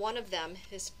stages. One of them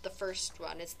is the first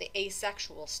one. It's the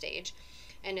asexual stage,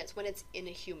 and it's when it's in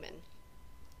a human.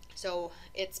 So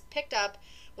it's picked up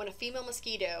when a female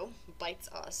mosquito bites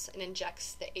us and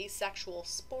injects the asexual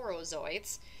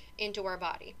sporozoites into our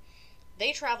body.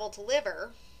 They travel to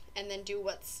liver and then do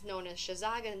what's known as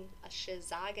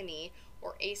schizogony,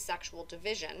 or asexual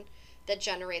division, that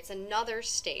generates another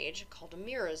stage called a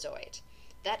merozoite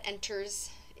that enters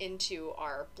into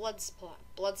our blood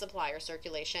supply or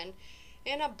circulation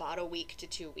in about a week to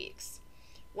 2 weeks.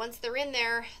 Once they're in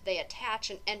there, they attach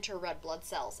and enter red blood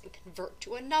cells and convert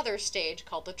to another stage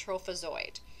called the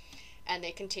trophozoite, and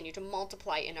they continue to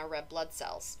multiply in our red blood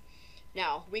cells.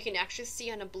 Now, we can actually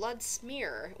see on a blood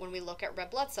smear, when we look at red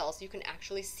blood cells, you can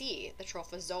actually see the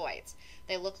trophozoites.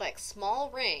 They look like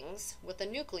small rings with a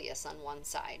nucleus on one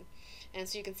side. And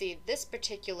so you can see this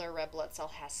particular red blood cell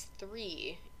has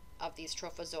 3 of these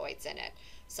trophozoites in it.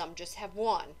 Some just have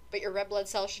 1, but your red blood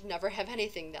cell should never have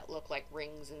anything that look like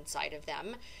rings inside of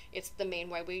them. It's the main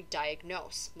way we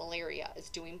diagnose malaria, is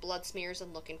doing blood smears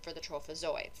and looking for the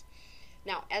trophozoites.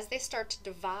 Now, as they start to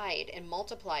divide and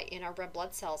multiply in our red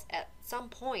blood cells, at some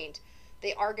point,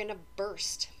 they are going to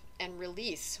burst and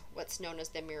release what's known as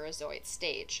the merozoite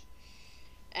stage.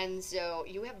 And so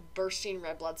you have bursting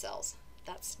red blood cells.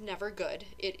 That's never good.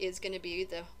 It is going to be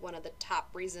one of the top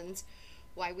reasons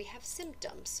why we have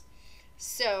symptoms.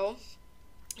 So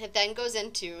it then goes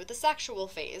into the sexual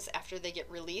phase after they get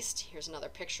released. Here's another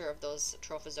picture of those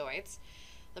trophozoites.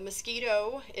 The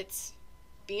mosquito, it's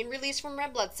being released from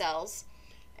red blood cells,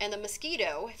 and the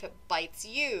mosquito, if it bites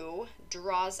you,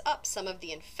 draws up some of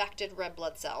the infected red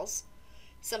blood cells,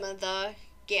 some of the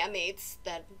gametes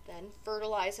that then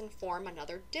fertilize and form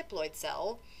another diploid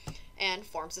cell and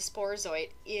forms a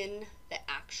sporozoite in the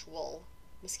actual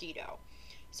mosquito.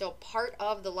 So part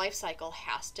of the life cycle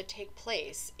has to take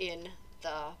place in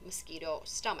the mosquito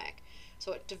stomach.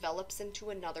 So it develops into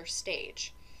another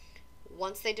stage.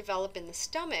 Once they develop in the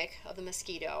stomach of the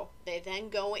mosquito, they then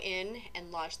go in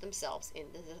and lodge themselves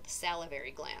into the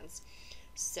salivary glands.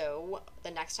 So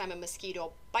the next time a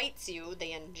mosquito bites you,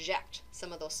 they inject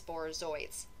some of those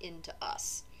sporozoites into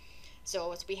us.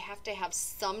 So we have to have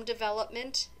some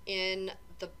development in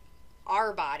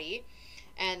our body,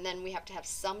 and then we have to have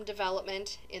some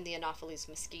development in the Anopheles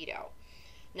mosquito.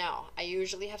 Now, I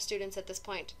usually have students at this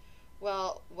point,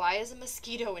 well, why is a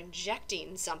mosquito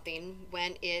injecting something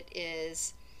when it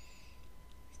is,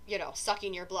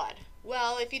 sucking your blood?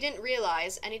 Well, if you didn't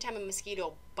realize, anytime a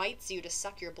mosquito bites you to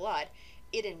suck your blood,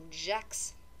 it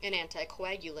injects an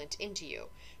anticoagulant into you,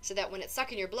 so that when it's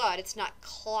sucking your blood, it's not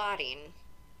clotting,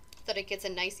 that it gets a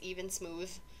nice, even,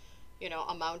 smooth,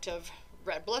 amount of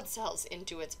red blood cells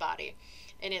into its body.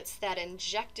 And it's that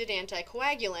injected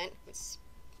anticoagulant which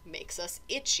makes us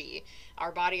itchy.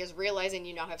 Our body is realizing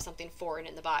you now have something foreign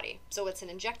in the body. So it's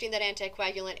injecting that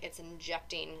anticoagulant, it's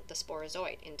injecting the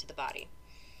sporozoite into the body.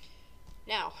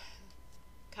 Now,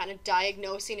 kind of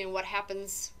diagnosing and what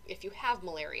happens if you have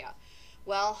malaria.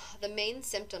 Well, the main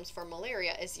symptoms for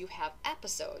malaria is you have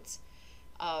episodes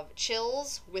of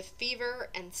chills with fever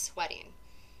and sweating,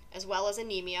 as well as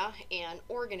anemia and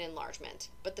organ enlargement.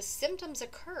 But the symptoms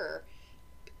occur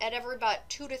at every about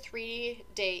 2 to 3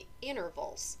 day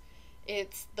intervals.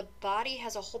 It's the body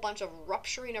has a whole bunch of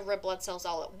rupturing of red blood cells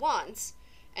all at once,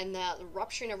 and the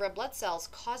rupturing of red blood cells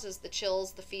causes the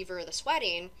chills, the fever, the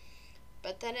sweating,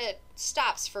 but then it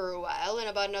stops for a while, and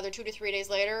about another 2 to 3 days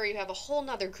later, you have a whole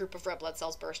nother group of red blood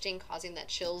cells bursting, causing that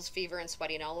chills, fever, and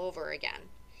sweating all over again.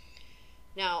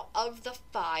 Now, of the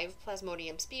 5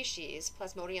 Plasmodium species,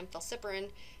 Plasmodium falciparum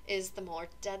is the more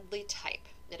deadly type.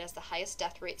 It has the highest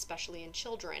death rate, especially in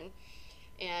children,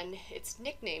 and it's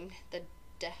nicknamed the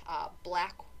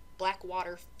black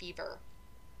water fever.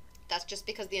 That's just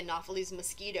because the Anopheles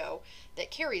mosquito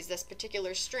that carries this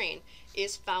particular strain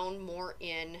is found more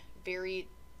in very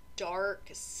dark,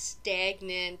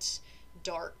 stagnant,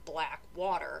 dark black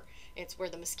water. It's where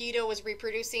the mosquito is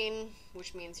reproducing,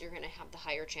 which means you're going to have the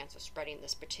higher chance of spreading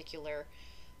this particular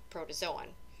protozoan.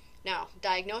 Now,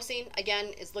 diagnosing,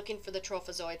 again, is looking for the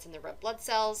trophozoites in the red blood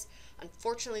cells.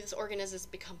 Unfortunately, this organism has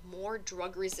become more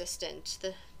drug resistant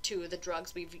to the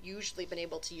drugs we've usually been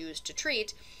able to use to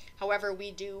treat. However,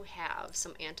 we do have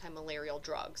some anti-malarial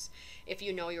drugs. If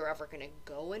you know you're ever going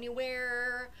to go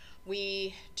anywhere,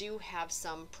 we do have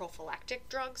some prophylactic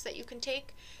drugs that you can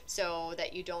take so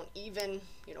that you don't even,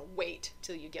 wait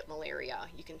till you get malaria.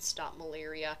 You can stop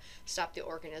malaria, stop the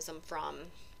organism from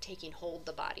taking hold of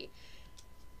the body.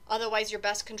 Otherwise, your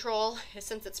best control is,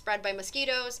 since it's spread by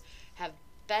mosquitoes, have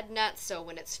bed nets, so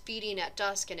when it's feeding at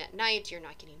dusk and at night, you're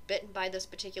not getting bitten by this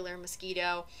particular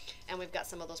mosquito, and we've got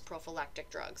some of those prophylactic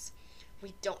drugs.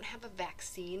 We don't have a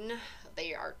vaccine.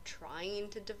 They are trying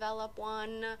to develop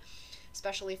one,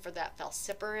 especially for that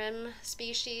falciparum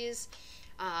species,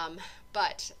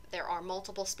 but there are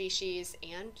multiple species,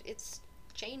 and it's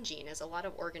changing as a lot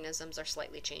of organisms are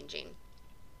slightly changing.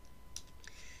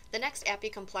 The next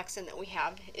apicomplexan that we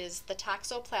have is the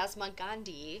Toxoplasma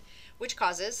gondii, which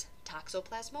causes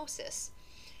toxoplasmosis.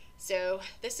 So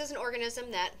this is an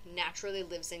organism that naturally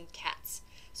lives in cats.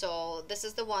 So this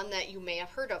is the one that you may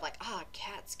have heard of, like,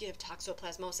 cats give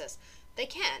toxoplasmosis. They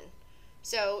can.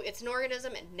 So it's an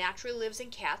organism that naturally lives in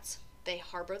cats. They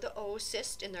harbor the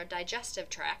oocyst in their digestive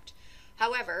tract.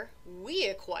 However, we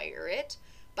acquire it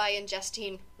by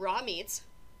ingesting raw meats,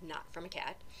 not from a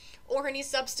cat, or any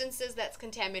substances that's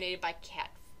contaminated by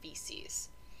cat feces.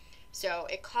 So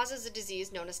it causes a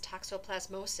disease known as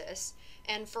toxoplasmosis,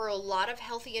 and for a lot of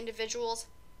healthy individuals,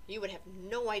 you would have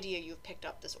no idea you've picked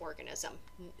up this organism.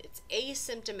 It's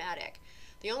asymptomatic.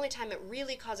 The only time it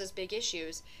really causes big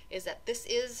issues is that this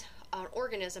is an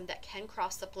organism that can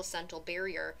cross the placental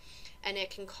barrier, and it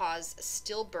can cause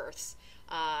stillbirths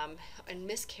and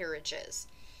miscarriages.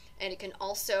 And it can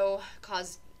also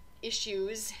cause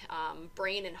issues,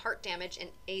 brain and heart damage in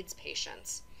AIDS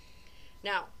patients.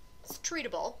 Now, it's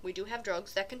treatable. We do have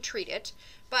drugs that can treat it,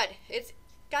 but it's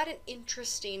got an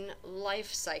interesting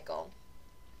life cycle.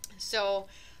 So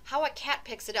how a cat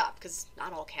picks it up, because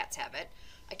not all cats have it,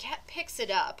 a cat picks it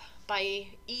up by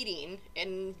eating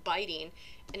and biting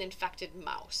an infected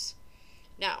mouse.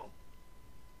 Now,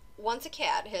 once a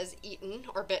cat has eaten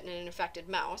or bitten an infected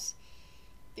mouse,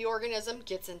 the organism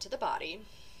gets into the body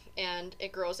and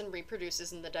it grows and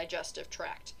reproduces in the digestive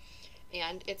tract.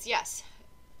 And it's, yes,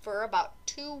 for about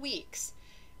 2 weeks,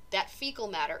 that fecal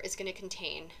matter is going to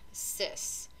contain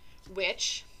cysts,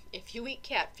 which, if you eat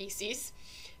cat feces,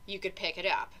 you could pick it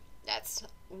up. That's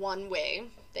one way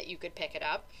that you could pick it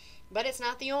up, but it's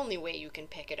not the only way you can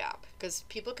pick it up, because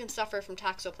people can suffer from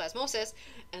toxoplasmosis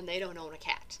and they don't own a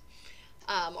cat,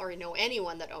 or know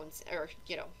anyone that owns, or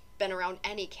been around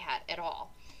any cat at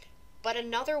all. But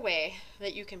another way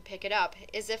that you can pick it up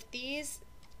is if these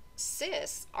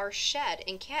cysts are shed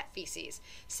in cat feces,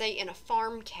 say in a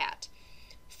farm cat.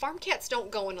 Farm cats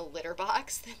don't go in a litter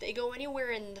box, they go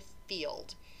anywhere in the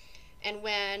field. And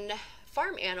when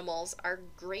farm animals are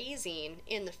grazing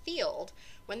in the field,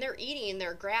 when they're eating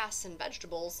their grass and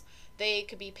vegetables, they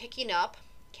could be picking up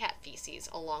cat feces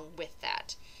along with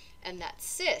that. And that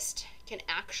cyst can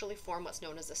actually form what's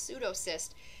known as a pseudocyst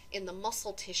in the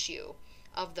muscle tissue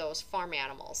of those farm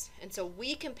animals. And so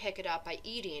we can pick it up by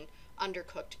eating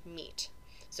undercooked meat.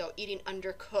 So eating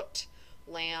undercooked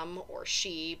lamb or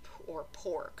sheep or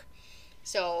pork.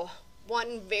 So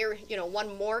one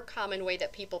more common way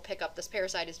that people pick up this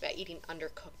parasite is by eating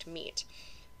undercooked meat.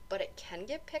 But it can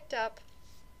get picked up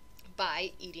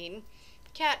by eating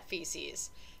cat feces.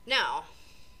 Now,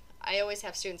 I always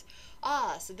have students,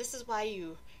 so this is why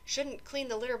you shouldn't clean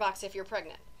the litter box if you're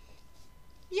pregnant.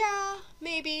 Yeah,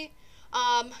 maybe.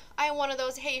 I'm one of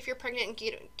those, hey, if you're pregnant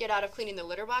and get out of cleaning the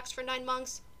litter box for 9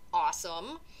 months,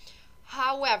 awesome.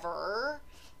 However,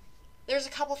 there's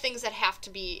a couple things that have to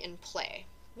be in play.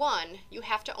 One, you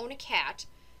have to own a cat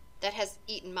that has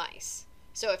eaten mice.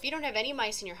 So if you don't have any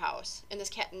mice in your house and this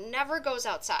cat never goes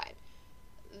outside,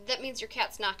 that means your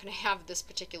cat's not going to have this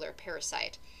particular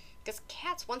parasite. Because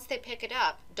cats, once they pick it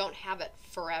up, don't have it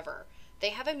forever. They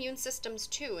have immune systems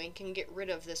too and can get rid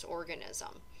of this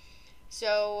organism.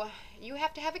 So you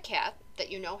have to have a cat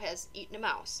that you know has eaten a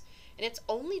mouse. And it's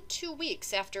only 2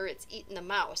 weeks after it's eaten the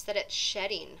mouse that it's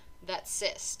shedding that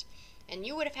cyst. And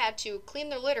you would have had to clean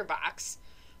the litter box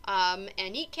and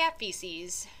eat cat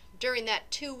feces during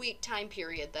that 2-week time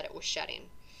period that it was shedding.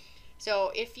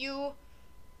 So if you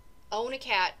own a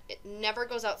cat, it never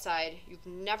goes outside, you've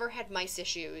never had mice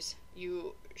issues,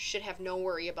 you should have no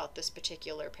worry about this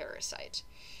particular parasite.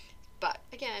 But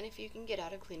again, if you can get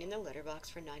out of cleaning the litter box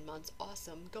for 9 months,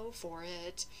 awesome, go for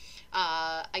it.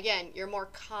 Again, your more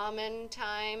common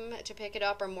time to pick it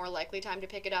up, or more likely time to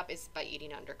pick it up, is by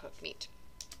eating undercooked meat.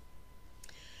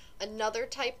 Another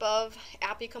type of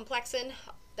apicomplexan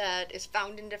that is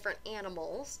found in different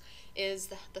animals is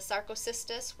the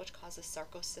sarcocystis, which causes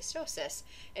sarcocystosis.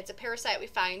 It's a parasite we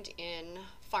find in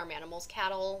farm animals,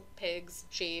 cattle, pigs,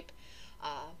 sheep.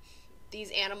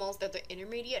 These animals, they're the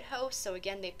intermediate hosts, so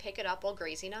again, they pick it up while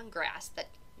grazing on grass that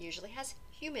usually has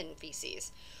human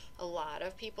feces. A lot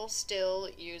of people still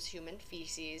use human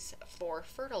feces for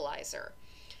fertilizer.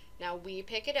 Now, we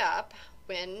pick it up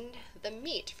when the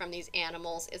meat from these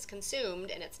animals is consumed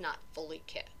and it's not fully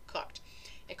cooked.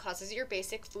 It causes your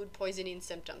basic food poisoning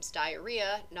symptoms,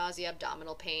 diarrhea, nausea,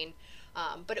 abdominal pain,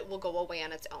 but it will go away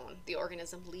on its own. The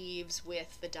organism leaves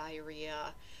with the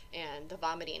diarrhea and the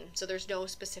vomiting, so there's no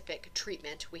specific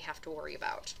treatment we have to worry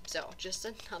about. So just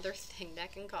another thing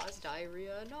that can cause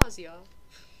diarrhea and nausea.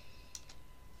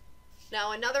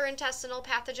 Now, another intestinal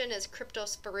pathogen is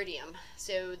Cryptosporidium.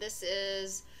 So this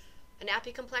is an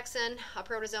apicomplexan, a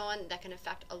protozoan that can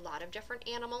affect a lot of different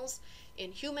animals.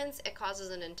 In humans, it causes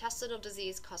an intestinal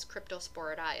disease called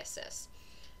cryptosporidiasis.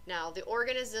 Now, the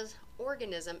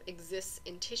organism exists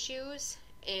in tissues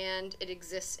and it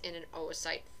exists in an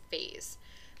oocyte phase.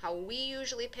 How we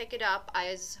usually pick it up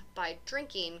is by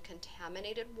drinking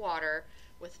contaminated water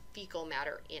with fecal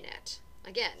matter in it.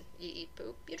 Again, you eat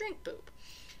poop, you drink poop.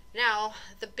 Now,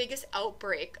 the biggest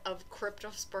outbreak of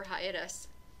cryptosporidiasis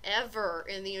ever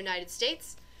in the United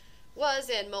States was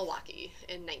in Milwaukee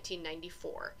in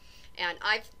 1994. And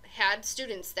I've had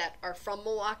students that are from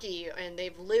Milwaukee and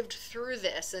they've lived through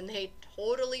this and they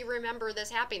totally remember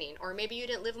this happening. Or maybe you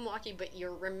didn't live in Milwaukee, but you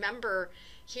remember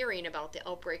hearing about the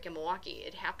outbreak in Milwaukee.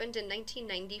 It happened in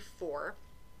 1994,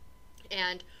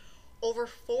 and over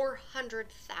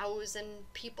 400,000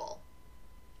 people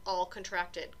all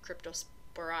contracted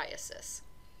cryptosporiasis.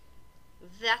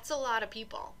 That's a lot of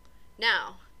people.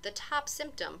 Now, the top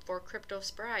symptom for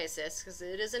cryptosporiasis, because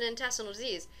it is an intestinal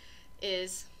disease,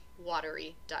 is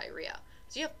watery diarrhea.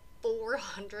 So you have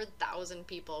 400,000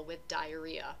 people with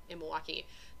diarrhea in Milwaukee.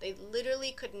 They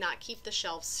literally could not keep the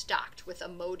shelves stocked with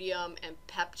Imodium and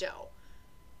Pepto.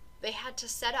 They had to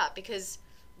set up, because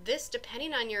this,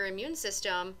 depending on your immune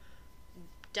system,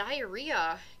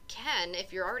 diarrhea can,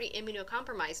 if you're already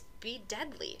immunocompromised, be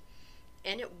deadly.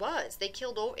 And it was. It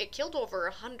killed over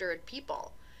 100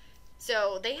 people.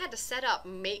 So they had to set up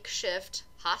makeshift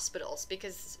hospitals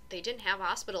because they didn't have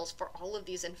hospitals for all of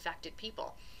these infected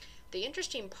people. The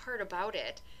interesting part about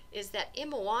it is that in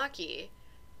Milwaukee,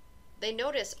 they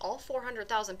noticed all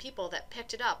 400,000 people that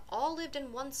picked it up all lived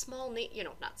in one small,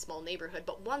 not small neighborhood,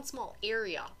 but one small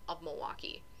area of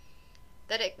Milwaukee.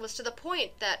 That it was to the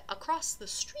point that across the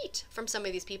street from some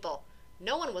of these people,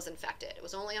 no one was infected. It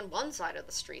was only on one side of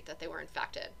the street that they were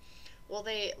infected. Well,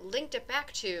 they linked it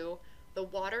back to the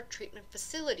water treatment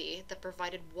facility that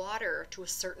provided water to a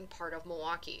certain part of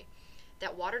Milwaukee.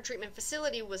 That water treatment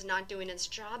facility was not doing its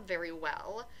job very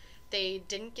well. They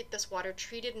didn't get this water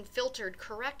treated and filtered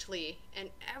correctly, and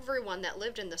everyone that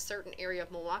lived in the certain area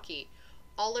of Milwaukee,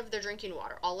 all of their drinking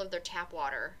water, all of their tap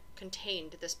water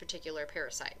contained this particular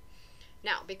parasite.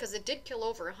 Now, because it did kill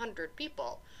over 100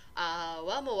 people,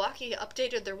 Milwaukee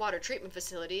updated their water treatment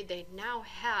facility. They now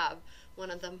have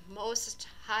one of the most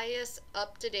highest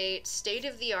up-to-date,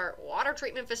 state-of-the-art water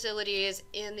treatment facilities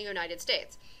in the United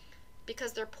States,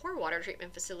 because their poor water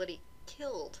treatment facility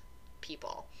killed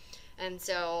people. And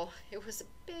so it was a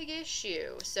big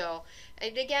issue. So,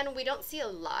 and again, we don't see a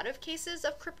lot of cases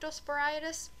of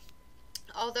cryptosporitis,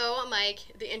 although, Mike,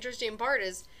 the interesting part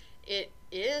is it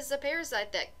is a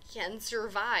parasite that can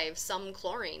survive some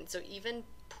chlorine. So even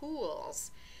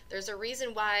pools, there's a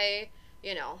reason why,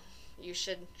 you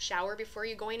should shower before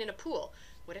you going in a pool.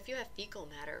 What if you have fecal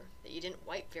matter that you didn't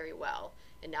wipe very well,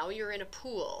 and now you're in a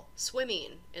pool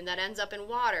swimming, and that ends up in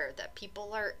water that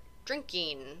people are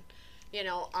drinking,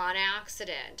 on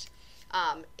accident?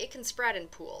 It can spread in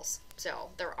pools. So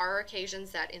there are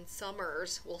occasions that in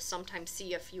summers we'll sometimes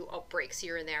see a few outbreaks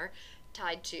here and there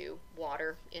tied to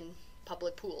water in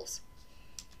public pools.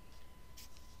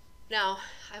 Now,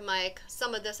 Mike,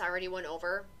 some of this I already went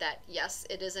over, that yes,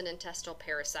 it is an intestinal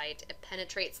parasite. It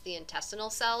penetrates the intestinal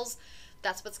cells.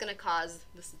 That's what's going to cause,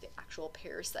 this is the actual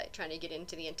parasite trying to get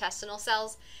into the intestinal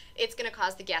cells. It's going to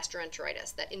cause the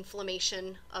gastroenteritis, that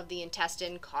inflammation of the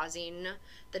intestine causing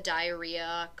the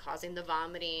diarrhea, causing the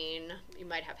vomiting. You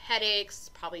might have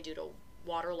headaches, probably due to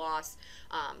water loss,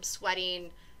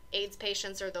 sweating. AIDS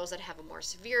patients, or those that have a more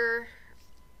severe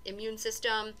immune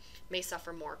system, may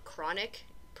suffer more chronic,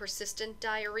 persistent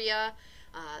diarrhea.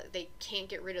 They can't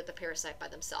get rid of the parasite by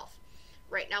themselves.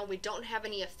 Right now, we don't have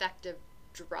any effective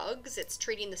drugs. It's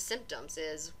treating the symptoms.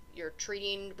 You're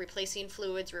treating, replacing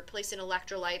fluids, replacing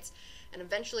electrolytes, and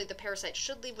eventually the parasite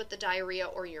should leave with the diarrhea,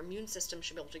 or your immune system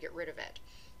should be able to get rid of it.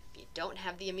 If you don't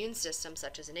have the immune system,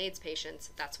 such as in AIDS patients,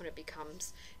 that's when it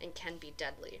becomes and can be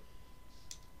deadly.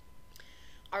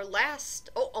 Our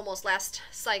almost last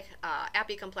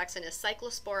apicomplexan is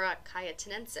Cyclospora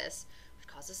cayetanensis, which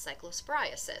causes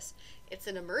cyclosporiasis. It's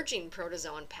an emerging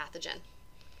protozoan pathogen,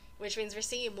 which means we're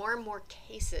seeing more and more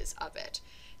cases of it.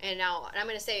 And now, I'm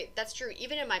going to say that's true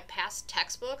even in my past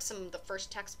textbooks, some of the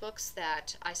first textbooks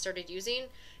that I started using,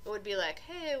 it would be like,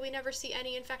 hey, we never see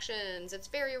any infections, it's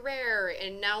very rare.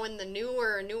 And now in the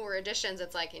newer editions,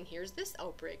 it's like, and here's this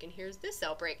outbreak, and here's this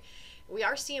outbreak. We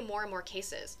are seeing more and more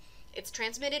cases. It's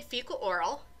transmitted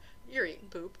fecal-oral, you're eating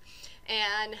poop,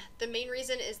 and the main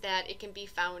reason is that it can be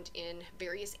found in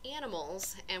various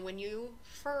animals, and when you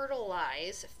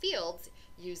fertilize fields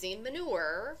using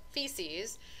manure,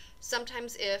 feces,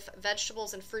 sometimes if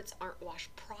vegetables and fruits aren't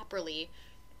washed properly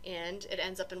and it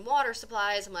ends up in water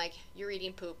supplies, I'm like, you're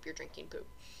eating poop, you're drinking poop.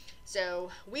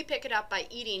 So we pick it up by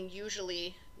eating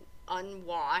usually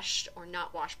unwashed or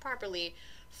not washed properly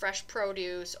fresh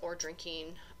produce, or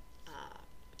drinking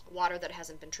water that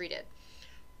hasn't been treated.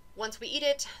 Once we eat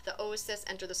it, the oocysts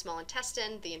enter the small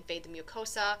intestine, they invade the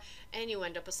mucosa, and you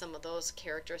end up with some of those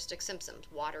characteristic symptoms: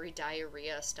 watery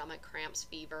diarrhea, stomach cramps,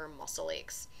 fever, muscle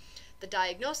aches. The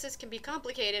diagnosis can be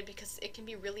complicated because it can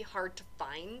be really hard to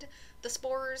find the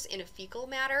spores in a fecal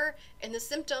matter, and the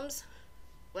symptoms,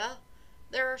 well,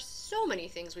 there are so many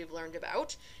things we've learned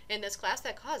about in this class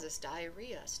that causes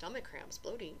diarrhea, stomach cramps,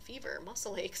 bloating, fever,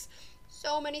 muscle aches,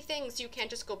 so many things. You can't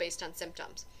just go based on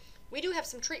symptoms. We do have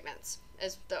some treatments,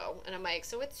 as though, and I'm like,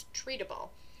 so it's treatable.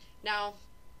 Now,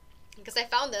 because I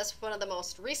found this, one of the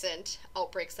most recent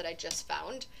outbreaks that I just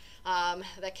found,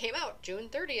 that came out June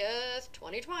 30th,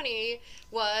 2020,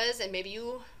 was, and maybe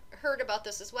you heard about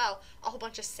this as well, a whole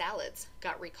bunch of salads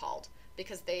got recalled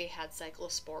because they had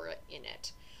cyclospora in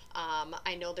it.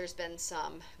 I know there's been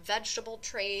some vegetable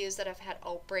trays that have had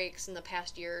outbreaks in the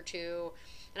past year or two,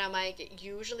 and I'm like, it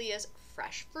usually is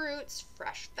fresh fruits,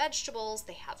 fresh vegetables,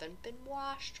 they haven't been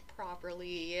washed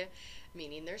properly,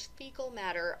 meaning there's fecal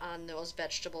matter on those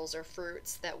vegetables or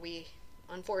fruits that we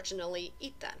unfortunately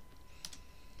eat then.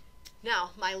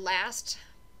 Now, my last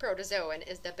protozoan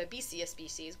is the Babesia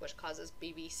species, which causes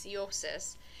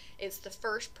babesiosis. It's the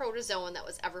first protozoan that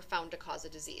was ever found to cause a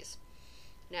disease.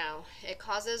 Now, it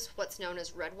causes what's known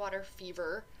as red water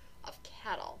fever of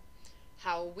cattle.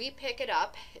 How we pick it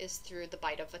up is through the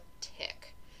bite of a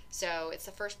tick. So it's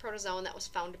the first protozoan that was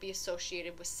found to be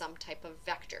associated with some type of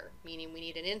vector, meaning we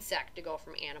need an insect to go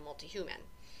from animal to human.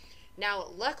 Now,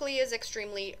 luckily is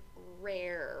extremely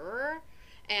rare,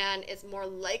 and it's more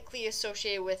likely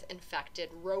associated with infected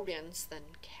rodents than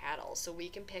cattle. So we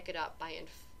can pick it up by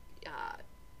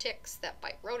ticks that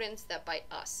bite rodents that bite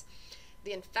us.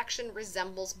 The infection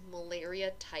resembles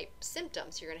malaria-type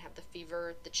symptoms. You're going to have the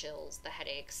fever, the chills, the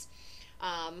headaches.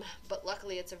 But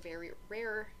luckily it's a very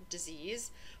rare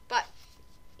disease, but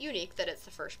unique that it's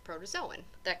the first protozoan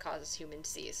that causes human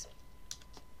disease.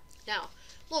 Now,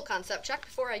 little concept check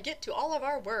before I get to all of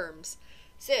our worms.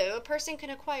 So, a person can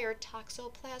acquire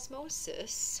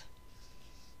toxoplasmosis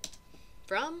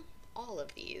from all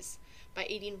of these by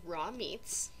eating raw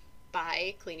meats,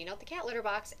 by cleaning out the cat litter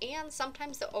box, and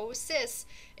sometimes the oocysts,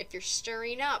 if you're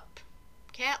stirring up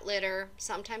cat litter,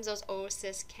 sometimes those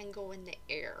oocysts can go in the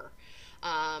air.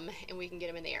 And we can get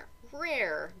them in the air.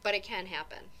 Rare, but it can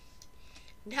happen.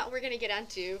 Now we're going to get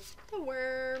onto the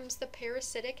worms, the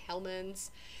parasitic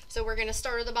helminths. So we're going to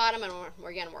start at the bottom, and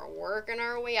we're working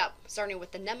our way up, starting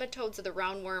with the nematodes of the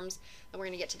roundworms, then we're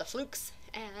going to get to the flukes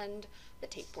and the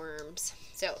tapeworms.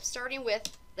 So starting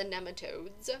with the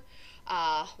nematodes.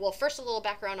 Well, first a little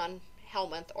background on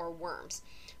helminth or worms.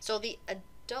 So the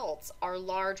adults are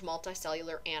large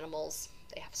multicellular animals.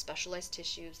 They have specialized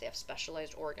tissues, they have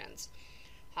specialized organs.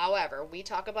 However, we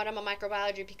talk about them in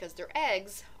microbiology because their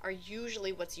eggs are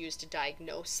usually what's used to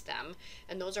diagnose them,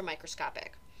 and those are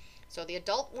microscopic. So the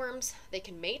adult worms, they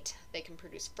can mate, they can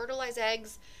produce fertilized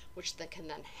eggs, which they can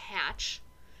then hatch,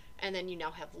 and then you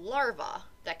now have larvae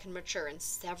that can mature in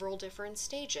several different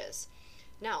stages.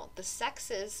 Now, the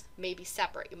sexes may be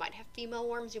separate. You might have female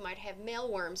worms, you might have male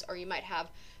worms, or you might have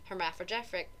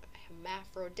hermaphroditic,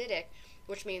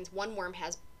 which means one worm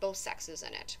has both sexes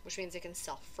in it, which means it can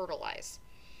self-fertilize.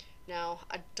 Now,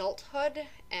 adulthood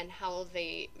and how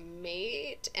they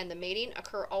mate and the mating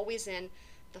occur always in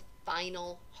the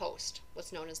final host,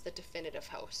 what's known as the definitive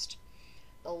host.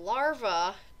 The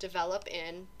larvae develop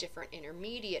in different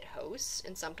intermediate hosts,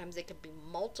 and sometimes it could be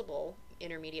multiple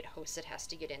intermediate hosts it has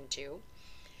to get into.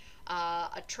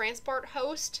 A transport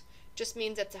host just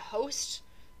means it's a host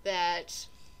that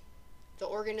the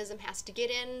organism has to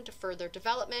get in to further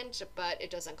development, but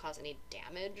it doesn't cause any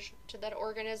damage to that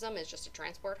organism. It's just a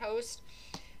transport host.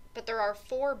 But there are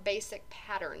 4 basic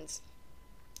patterns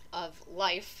of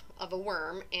life of a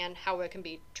worm and how it can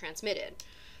be transmitted.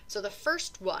 So the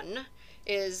first one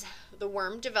is the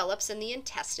worm develops in the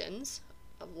intestines.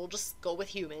 We'll just go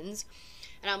with humans.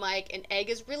 And I'm like, an egg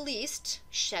is released,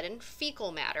 shed in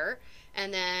fecal matter,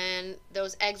 and then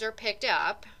those eggs are picked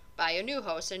up by a new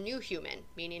host, a new human,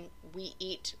 meaning we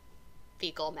eat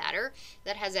fecal matter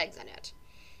that has eggs in it.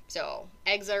 So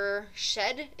eggs are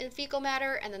shed in fecal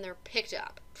matter, and then they're picked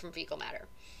up from fecal matter.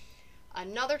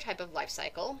 Another type of life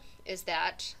cycle is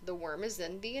that the worm is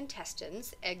in the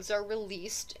intestines, eggs are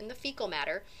released in the fecal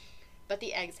matter, but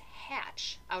the eggs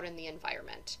hatch out in the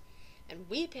environment. And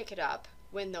we pick it up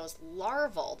when those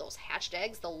hatched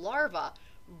eggs, the larvae,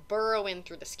 burrow in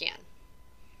through the skin.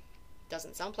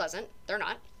 Doesn't sound pleasant. They're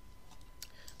not.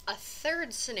 A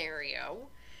third scenario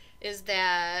is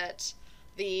that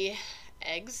the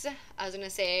eggs, I was going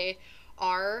to say,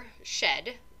 are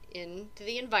shed into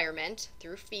the environment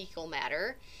through fecal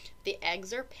matter. The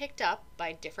eggs are picked up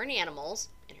by different animals,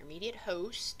 intermediate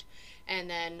host, and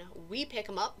then we pick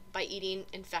them up by eating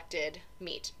infected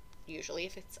meat, usually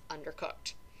if it's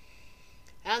undercooked.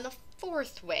 And the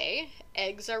fourth way,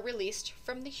 eggs are released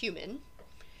from the human,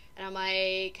 and I'm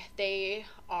like, they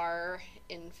are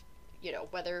in,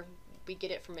 whether we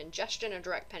get it from ingestion or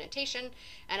direct penetration.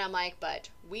 And I'm like, but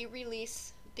we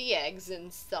release the eggs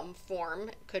in some form.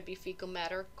 It could be fecal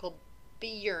matter, could be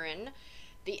urine.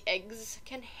 The eggs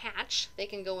can hatch. They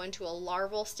can go into a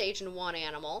larval stage in one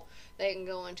animal. They can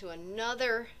go into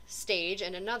another stage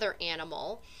in another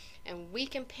animal. And we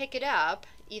can pick it up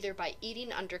either by eating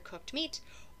undercooked meat,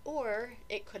 or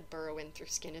it could burrow in through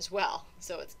skin as well.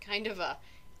 So it's kind of a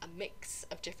mix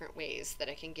of different ways that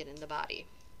it can get in the body.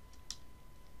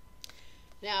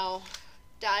 Now,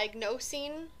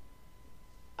 diagnosing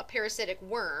a parasitic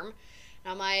worm,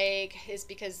 I'm like, is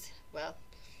because, well,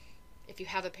 if you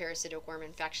have a parasitic worm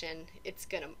infection, it's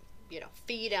going to,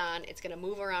 feed on, it's going to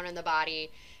move around in the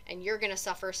body, and you're going to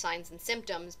suffer signs and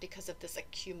symptoms because of this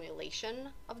accumulation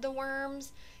of the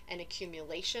worms and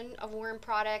accumulation of worm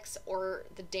products, or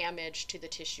the damage to the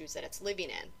tissues that it's living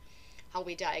in. How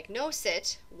we diagnose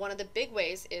it, one of the big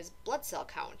ways is blood cell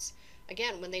counts.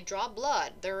 Again, when they draw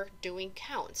blood, they're doing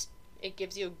counts. It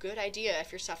gives you a good idea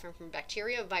if you're suffering from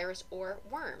bacteria, virus, or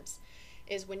worms.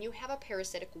 Is when you have a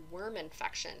parasitic worm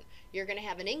infection, you're going to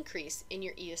have an increase in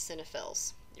your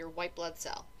eosinophils, your white blood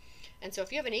cell. And so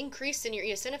if you have an increase in your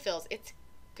eosinophils, it's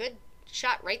good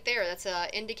shot right there. That's an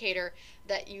indicator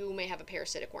that you may have a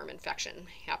parasitic worm infection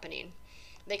happening.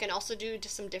 They can also do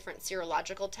just some different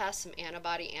serological tests, some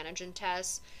antibody antigen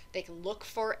tests. They can look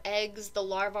for eggs, the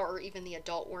larva, or even the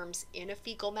adult worms in a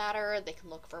fecal matter. They can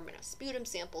look for them in a sputum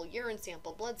sample, urine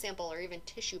sample, blood sample, or even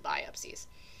tissue biopsies.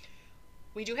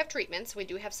 We do have treatments. We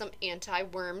do have some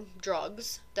anti-worm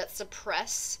drugs that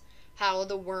suppress how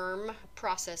the worm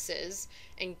processes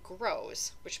and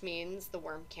grows, which means the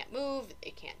worm can't move,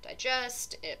 it can't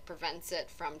digest, it prevents it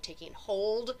from taking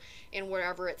hold in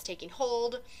wherever it's taking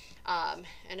hold, and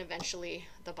eventually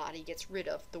the body gets rid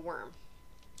of the worm.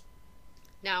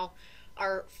 Now,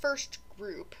 our first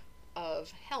group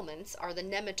of helminths are the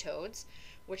nematodes,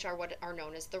 which are what are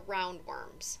known as the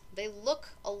roundworms. They look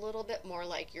a little bit more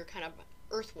like your kind of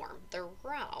earthworm. They're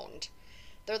round.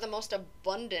 They're the most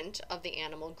abundant of the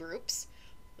animal groups.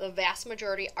 The vast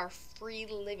majority are free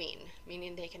living,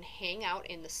 meaning they can hang out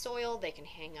in the soil, they can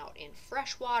hang out in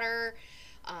fresh water.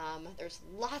 There's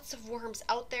lots of worms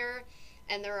out there,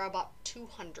 and there are about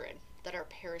 200 that are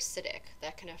parasitic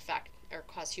that can affect or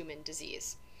cause human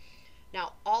disease.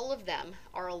 Now, all of them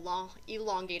are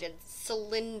elongated,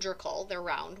 cylindrical, they're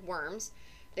round worms.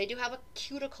 They do have a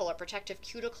cuticle, a protective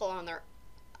cuticle on their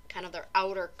kind of their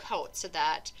outer coat, so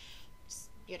that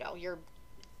your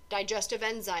digestive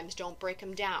enzymes don't break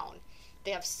them down.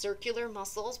 They have circular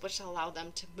muscles which allow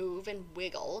them to move and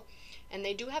wiggle, and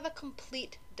they do have a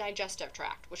complete digestive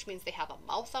tract, which means they have a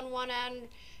mouth on one end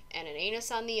and an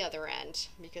anus on the other end,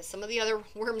 because some of the other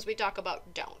worms we talk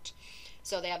about don't.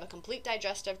 So they have a complete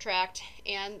digestive tract,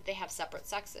 and they have separate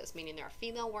sexes, meaning there are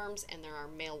female worms and there are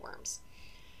male worms.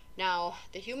 Now,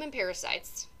 the human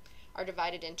parasites are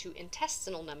divided into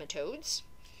intestinal nematodes,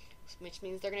 which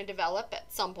means they're going to develop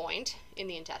at some point in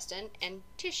the intestine, and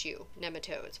tissue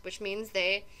nematodes, which means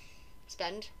they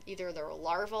spend either their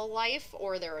larval life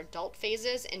or their adult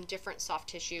phases in different soft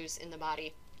tissues in the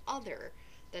body other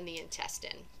than the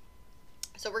intestine.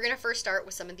 So we're going to first start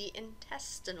with some of the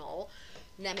intestinal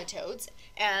nematodes,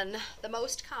 and the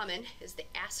most common is the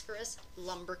Ascaris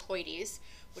lumbricoides,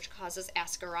 which causes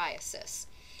ascariasis.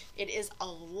 It is a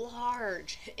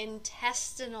large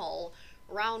intestinal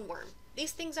roundworm.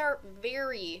 These things are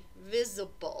very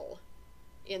visible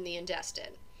in the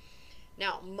intestine.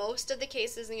 Now, most of the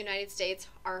cases in the United States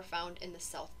are found in the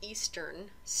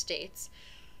southeastern states.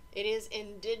 It is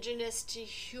indigenous to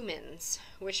humans,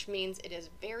 which means it is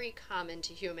very common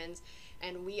to humans,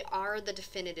 and we are the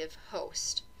definitive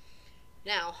host.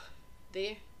 Now,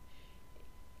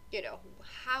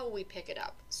 how we pick it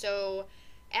up. So,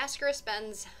 Ascaris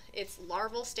spends its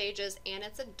larval stages and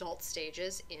its adult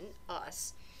stages in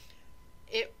us.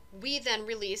 We then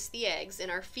release the eggs in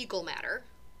our fecal matter,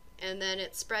 and then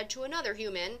it's spread to another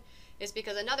human, is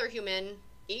because another human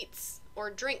eats or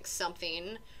drinks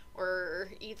something, or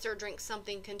eats or drinks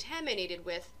something contaminated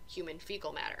with human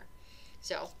fecal matter.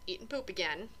 So, eat and poop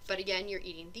again, but again, you're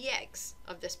eating the eggs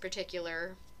of this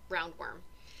particular roundworm.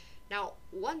 Now,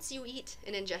 once you eat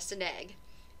and ingest an egg,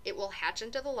 it will hatch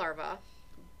into the larva,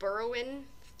 burrow in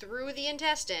through the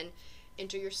intestine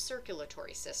into your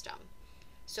circulatory system.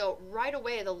 So right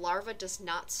away, the larva does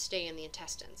not stay in the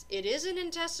intestines. It is an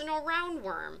intestinal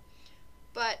roundworm,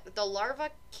 but the larva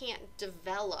can't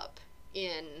develop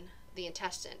in the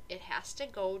intestine. It has to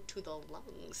go to the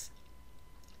lungs.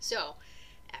 So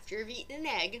after you've eaten an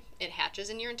egg, it hatches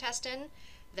in your intestine.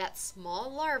 That small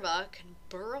larva can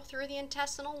burrow through the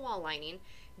intestinal wall lining,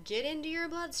 get into your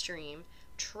bloodstream,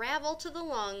 travel to the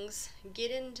lungs,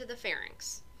 get into the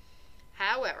pharynx.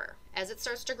 However, as it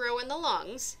starts to grow in the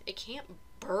lungs, it can't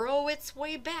burrow its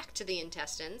way back to the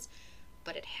intestines,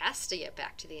 but it has to get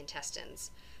back to the intestines.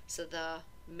 So the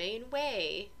main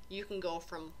way you can go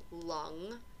from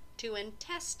lung to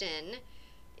intestine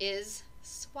is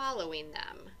swallowing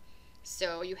them.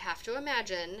 So you have to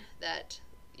imagine that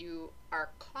you are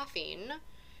coughing,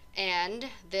 and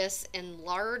this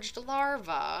enlarged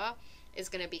larva is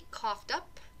going to be coughed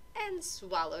up and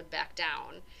swallowed back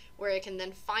down, where it can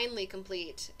then finally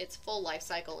complete its full life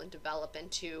cycle and develop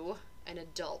into an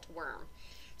adult worm.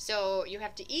 So you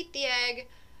have to eat the egg,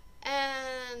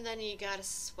 and then you gotta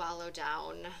swallow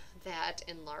down that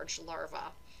enlarged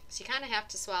larva. So you kind of have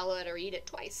to swallow it or eat it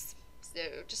twice. So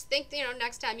just think,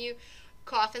 next time you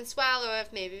cough and swallow,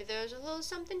 if maybe there's a little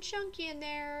something chunky in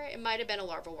there, it might have been a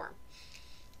larval worm.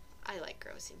 I like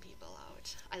grossing people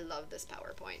out. I love this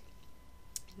PowerPoint.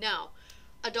 Now,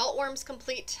 adult worms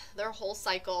complete their whole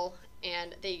cycle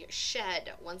and they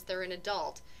shed once they're an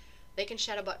adult. They can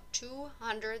shed about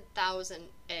 200,000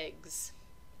 eggs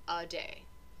a day,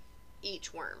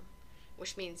 each worm,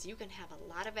 which means you can have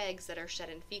a lot of eggs that are shed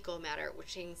in fecal matter,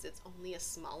 which means it's only a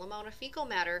small amount of fecal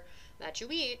matter that you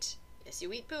eat, yes,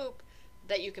 you eat poop,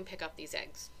 that you can pick up these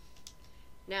eggs.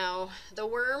 Now, the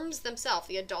worms themselves,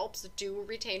 the adults, do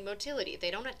retain motility.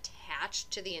 They don't attach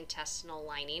to the intestinal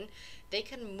lining. They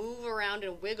can move around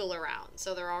and wiggle around.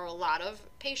 So there are a lot of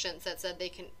patients that said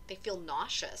they feel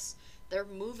nauseous. They're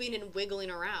moving and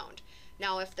wiggling around.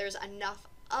 Now, if there's enough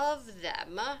of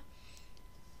them,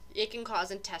 it can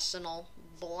cause intestinal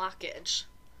blockage.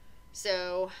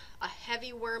 So a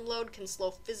heavy worm load can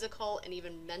slow physical and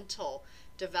even mental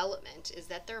development, is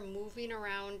that they're moving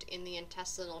around in the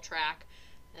intestinal tract,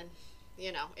 and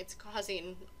it's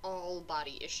causing all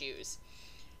body issues.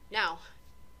 Now,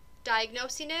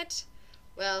 diagnosing it,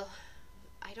 well,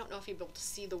 I don't know if you'll be able to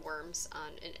see the worms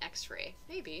on an x-ray,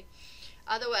 maybe.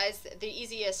 Otherwise, the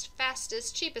easiest,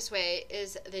 fastest, cheapest way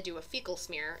is they do a fecal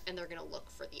smear and they're going to look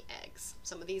for the eggs.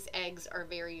 Some of these eggs are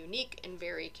very unique and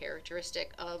very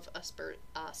characteristic of a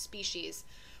species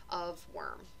of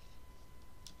worm.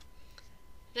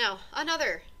 Now,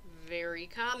 another very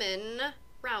common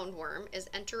roundworm is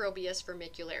Enterobius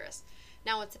vermicularis.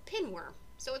 Now, it's a pinworm,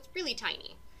 so it's really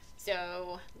tiny.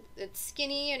 So it's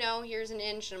skinny, here's an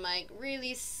inch, and I'm like,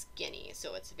 really skinny.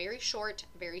 So it's very short,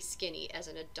 very skinny as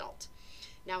an adult.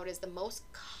 Now, it is the most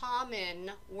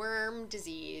common worm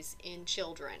disease in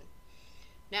children.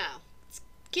 Now,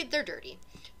 kids are dirty.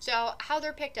 So how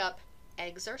they're picked up,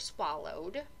 eggs are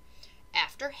swallowed.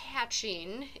 After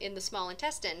hatching in the small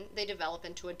intestine, they develop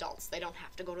into adults. They don't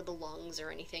have to go to the lungs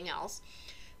or anything else.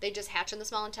 They just hatch in the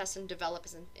small intestine, develop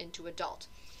into adult.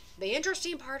 The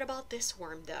interesting part about this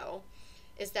worm, though,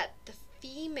 is that the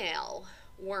female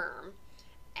worm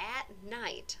at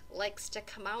night likes to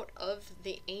come out of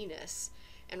the anus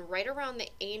and right around the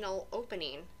anal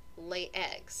opening lay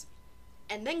eggs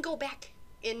and then go back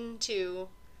into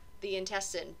the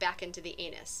intestine, back into the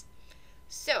anus.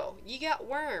 So you got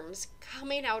worms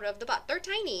coming out of the butt. They're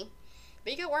tiny,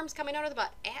 but you got worms coming out of the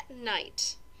butt at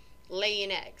night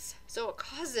laying eggs. So it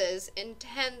causes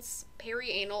intense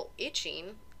perianal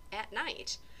itching at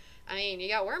night. I mean, you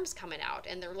got worms coming out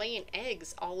and they're laying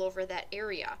eggs all over that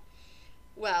area.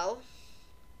 Well,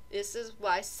 this is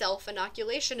why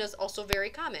self-inoculation is also very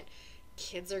common.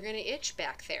 Kids are going to itch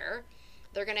back there.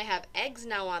 They're going to have eggs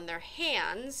now on their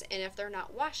hands, and if they're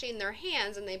not washing their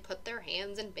hands and they put their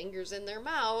hands and fingers in their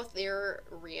mouth, they're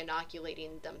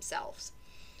re-inoculating themselves.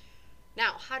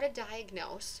 Now, how to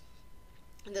diagnose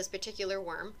this particular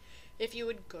worm? If you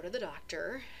would go to the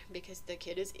doctor because the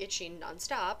kid is itching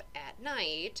nonstop at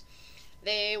night,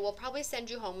 they will probably send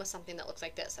you home with something that looks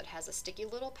like this. It has a sticky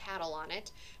little paddle on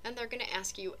it, and they're going to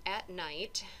ask you at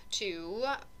night to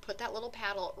put that little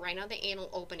paddle right on the anal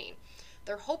opening.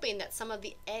 They're hoping that some of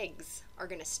the eggs are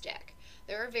going to stick.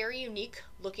 They're a very unique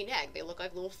looking egg. They look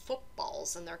like little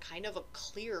footballs, and they're kind of a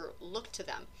clear look to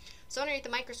them. So underneath the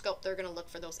microscope, they're going to look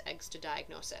for those eggs to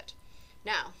diagnose it.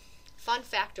 Now, fun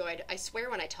factoid, I swear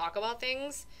when I talk about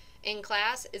things in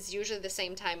class, it's usually the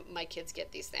same time my kids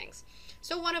get these things.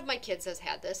 So one of my kids has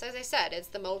had this. As I said, it's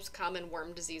the most common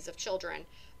worm disease of children.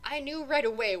 I knew right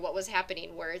away what was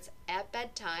happening, where it's at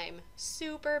bedtime,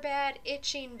 super bad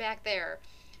itching back there.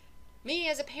 Me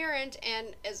as a parent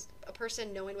and as a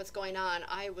person knowing what's going on,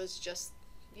 I was just,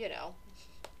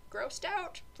 grossed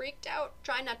out, freaked out,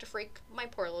 trying not to freak my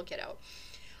poor little kid out.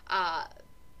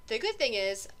 The good thing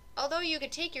is, although you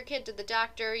could take your kid to the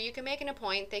doctor, you can make an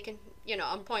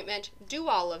appointment, do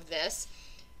all of this,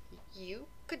 you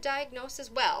could diagnose as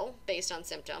well based on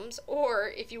symptoms,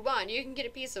 or if you want, you can get a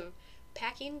piece of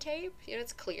packing tape,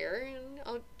 it's clear, and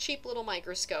a cheap little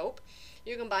microscope,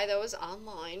 You can buy those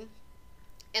online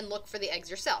and look for the eggs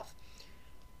yourself.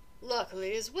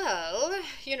 Luckily as well,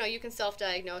 you can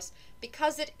self-diagnose.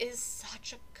 Because it is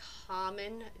such a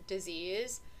common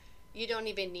disease, you don't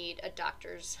even need a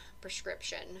doctor's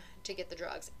prescription to get the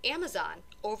drugs. Amazon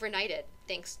overnighted,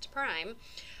 thanks to Prime,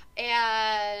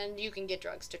 and you can get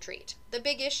drugs to treat. The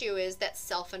big issue is that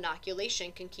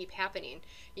self-inoculation can keep happening.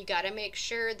 You got to make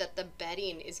sure that the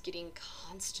bedding is getting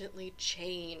constantly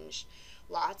changed.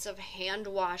 Lots of hand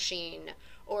washing,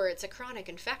 or it's a chronic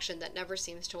infection that never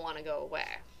seems to want to go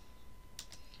away.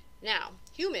 Now,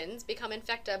 humans become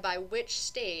infected by which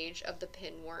stage of the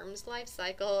pinworm's life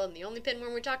cycle? And the only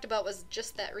pinworm we talked about was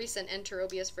just that recent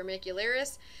Enterobius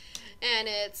vermicularis, and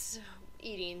it's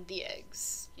eating the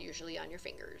eggs, usually on your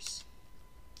fingers.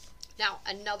 Now,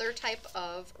 another type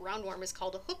of roundworm is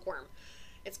called a hookworm.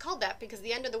 It's called that because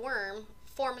the end of the worm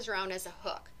forms around as a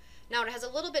hook. Now, it has a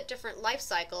little bit different life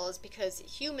cycles because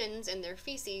humans in their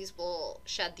feces will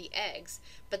shed the eggs,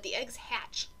 but the eggs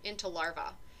hatch into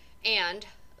larvae, and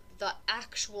the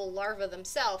actual larvae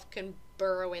themselves can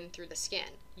burrow in through the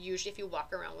skin, usually if you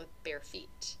walk around with bare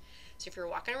feet. So if you're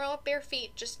walking around with bare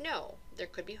feet, just know there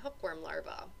could be hookworm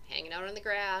larvae hanging out on the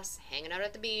grass, hanging out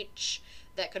at the beach,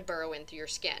 that could burrow in through your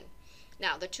skin.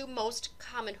 Now, the two most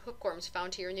common hookworms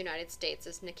found here in the United States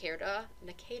is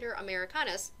Necator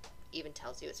americanus, even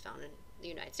tells you it's found in the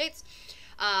United States,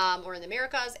 or in the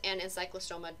Americas, and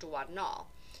Encyclostoma duodenale.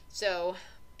 So,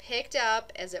 picked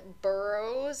up as it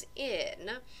burrows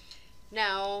in.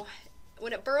 Now,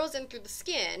 when it burrows in through the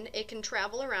skin, it can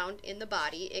travel around in the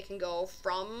body. It can go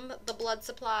from the blood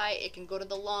supply, it can go to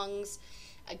the lungs.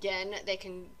 Again, they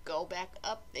can go back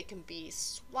up, they can be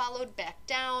swallowed back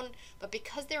down, but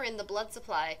because they're in the blood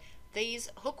supply, these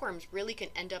hookworms really can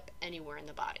end up anywhere in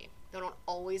the body. They don't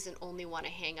always and only want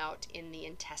to hang out in the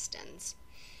intestines.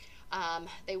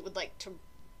 They would like to,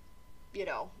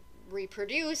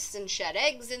 reproduce and shed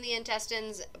eggs in the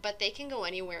intestines, but they can go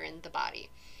anywhere in the body.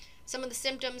 Some of the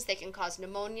symptoms, they can cause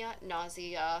pneumonia,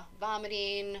 nausea,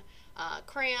 vomiting,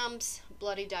 cramps,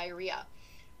 bloody diarrhea.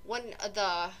 One of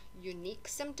the unique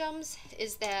symptoms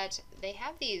is that they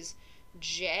have these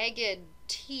jagged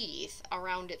teeth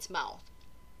around its mouth.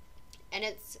 And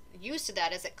it's used to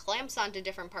that as it clamps onto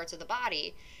different parts of the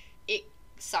body, it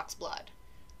sucks blood.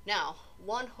 Now,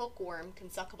 one hookworm can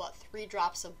suck about 3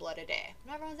 drops of blood a day.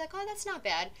 And everyone's like, oh, that's not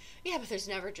bad. Yeah, but there's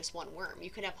never just one worm.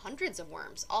 You can have hundreds of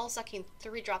worms, all sucking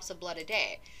 3 drops of blood a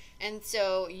day. And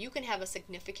so you can have a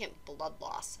significant blood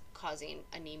loss, causing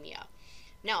anemia.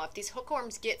 Now, if these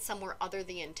hookworms get somewhere other than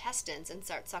the intestines and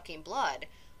start sucking blood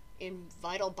in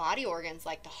vital body organs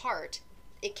like the heart,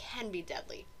 it can be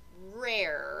deadly.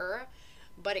 Rare,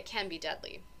 but it can be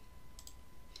deadly.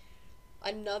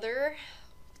 Another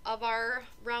of our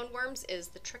roundworms is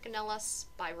the Trichinella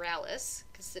spiralis,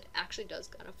 because it actually does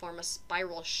kind of form a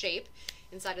spiral shape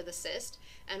inside of the cyst,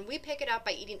 and we pick it up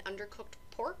by eating undercooked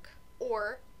pork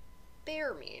or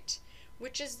bear meat,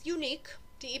 which is unique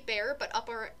to eat bear, but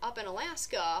up in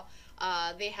Alaska,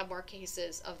 they have more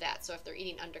cases of that. So if they're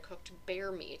eating undercooked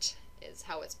bear meat is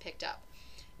how it's picked up.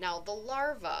 Now, the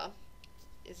larva,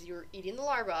 is you're eating the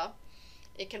larva,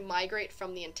 it can migrate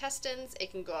from the intestines,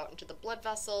 it can go out into the blood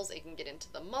vessels, it can get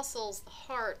into the muscles, the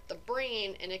heart, the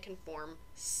brain, and it can form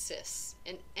cysts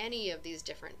in any of these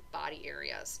different body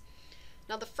areas.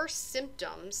 Now, the first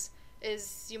symptoms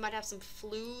is you might have some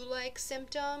flu-like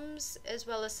symptoms as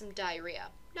well as some diarrhea.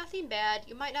 Nothing bad,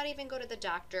 you might not even go to the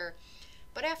doctor,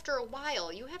 but after a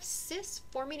while you have cysts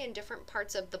forming in different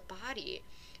parts of the body,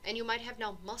 and you might have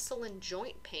now muscle and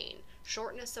joint pain,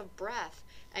 shortness of breath,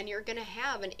 and you're going to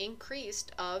have an increase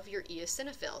of your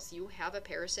eosinophils. You have a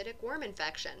parasitic worm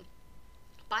infection.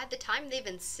 By the time they've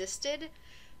encysted,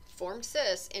 formed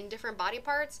cysts in different body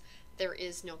parts, there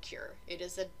is no cure. It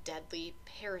is a deadly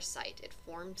parasite. It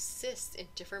forms cysts in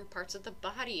different parts of the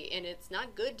body, and it's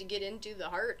not good to get into the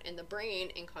heart and the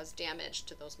brain and cause damage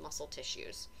to those muscle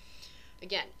tissues.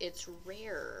 Again, it's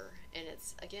rare, and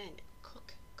it's, again,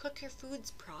 cook your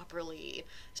foods properly,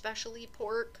 especially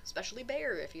pork, especially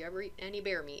bear, if you ever eat any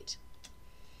bear meat.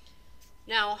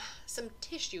 Now, some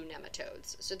tissue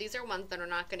nematodes. So these are ones that are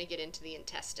not going to get into the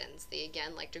intestines. They,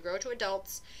 again, like to grow to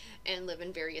adults and live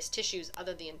in various tissues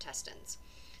other than the intestines.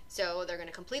 So they're going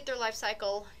to complete their life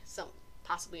cycle, some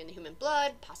possibly in the human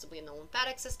blood, possibly in the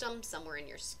lymphatic system, somewhere in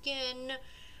your skin.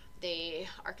 They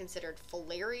are considered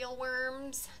filarial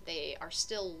worms. They are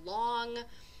still long.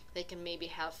 They can maybe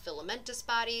have filamentous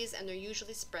bodies, and they're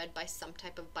usually spread by some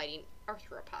type of biting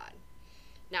arthropod.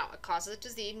 Now, it causes a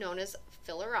disease known as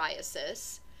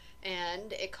filariasis,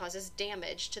 and it causes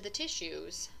damage to the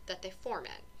tissues that they form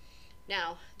in.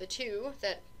 Now, the two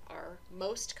that are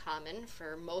most common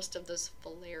for most of those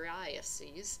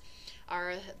filariases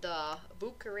are the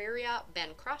Wuchereria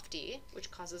bancrofti,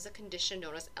 which causes a condition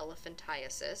known as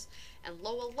elephantiasis, and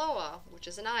Loa loa, which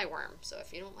is an eyeworm. So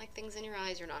if you don't like things in your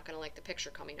eyes, you're not going to like the picture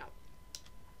coming up.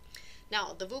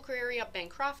 Now, the Wuchereria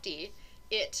bancrofti,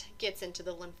 it gets into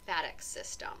the lymphatic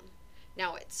system.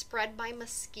 Now, it's spread by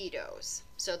mosquitoes.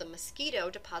 So the mosquito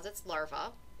deposits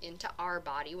larvae into our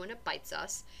body when it bites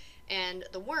us, and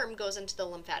the worm goes into the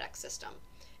lymphatic system.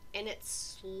 And it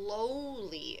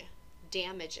slowly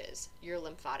damages your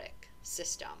lymphatic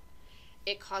system.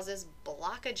 It causes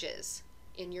blockages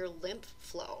in your lymph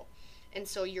flow. And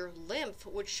so your lymph,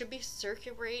 which should be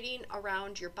circulating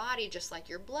around your body just like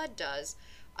your blood does,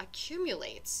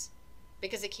 accumulates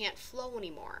because it can't flow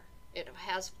anymore. It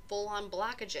has full-on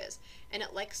blockages, and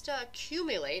it likes to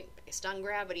accumulate based on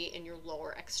gravity in your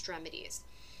lower extremities.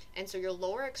 And so your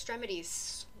lower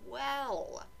extremities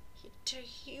swell to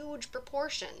huge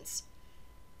proportions,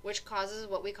 which causes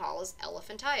what we call as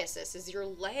elephantiasis, is your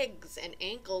legs and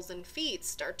ankles and feet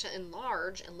start to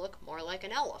enlarge and look more like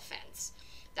an elephant's.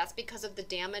 That's because of the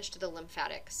damage to the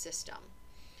lymphatic system.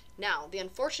 Now, the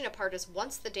unfortunate part is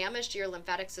once the damage to your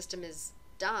lymphatic system is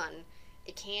done,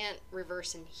 it can't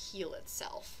reverse and heal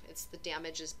itself. The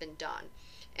damage has been done.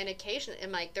 And occasionally,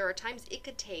 there are times it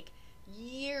could take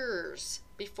years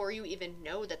before you even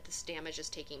know that this damage is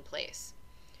taking place.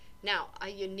 Now, a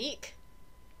unique,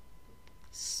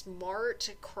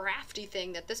 smart, crafty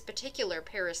thing that this particular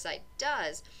parasite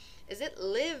does is it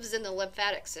lives in the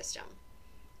lymphatic system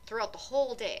throughout the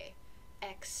whole day,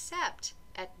 except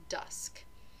at dusk.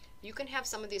 You can have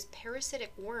some of these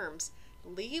parasitic worms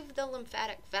leave the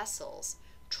lymphatic vessels,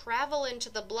 travel into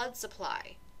the blood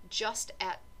supply just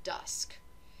at dusk.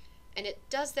 And it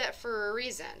does that for a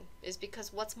reason, is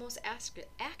because what's most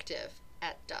active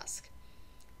at dusk?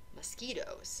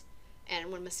 Mosquitoes.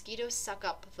 And when mosquitoes suck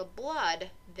up the blood,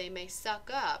 they may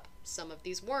suck up some of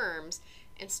these worms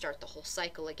and start the whole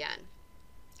cycle again.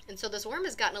 And so this worm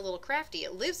has gotten a little crafty.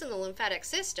 It lives in the lymphatic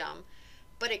system,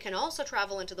 but it can also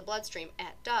travel into the bloodstream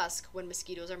at dusk when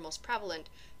mosquitoes are most prevalent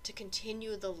to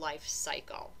continue the life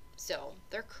cycle. So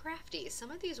they're crafty.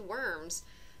 Some of these worms,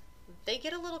 they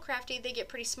get a little crafty. They get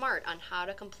pretty smart on how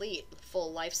to complete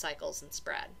full life cycles and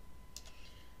spread.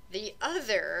 The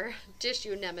other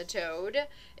tissue nematode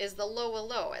is the Loa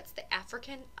loa. It's the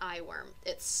African eyeworm.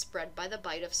 It's spread by the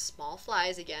bite of small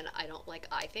flies. Again, I don't like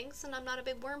eye things, and I'm not a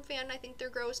big worm fan. I think they're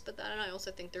gross, but then I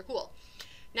also think they're cool.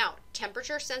 Now,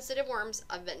 temperature-sensitive worms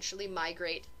eventually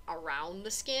migrate around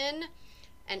the skin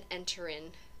and enter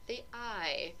in the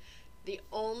eye. The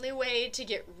only way to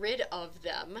get rid of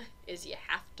them is you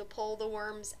have to pull the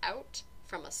worms out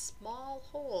from a small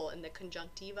hole in the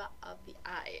conjunctiva of the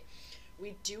eye.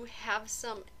 We do have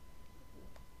some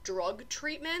drug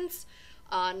treatments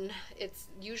on, it's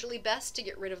usually best to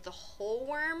get rid of the whole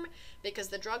worm because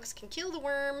the drugs can kill the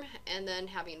worm, and then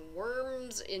having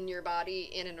worms in your body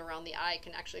in and around the eye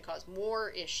can actually cause more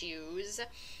issues.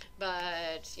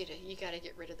 But you got to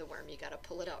get rid of the worm. You got to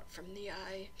pull it out from the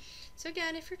eye. So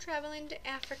again, if you're traveling to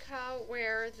Africa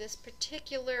where this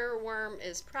particular worm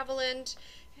is prevalent,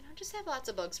 just have lots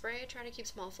of bug spray. Try to keep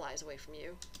small flies away from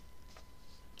you.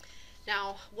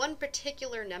 Now, one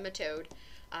particular nematode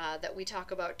that we talk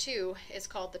about too is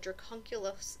called the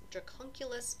Dracunculus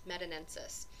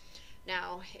medinensis.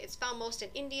 Now, it's found most in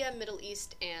India, Middle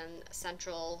East, and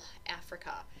Central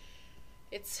Africa.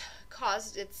 It's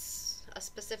a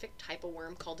specific type of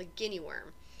worm called a guinea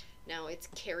worm. Now, it's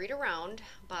carried around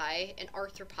by an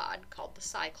arthropod called the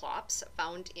cyclops,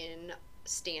 found in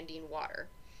standing water.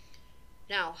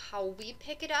 Now, how we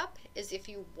pick it up is if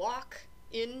you walk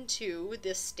into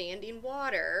this standing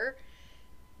water,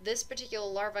 this particular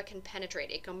larva can penetrate.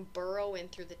 It can burrow in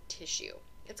through the tissue.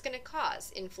 It's going to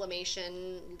cause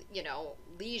inflammation,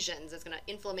 lesions. It's going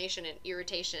to inflammation and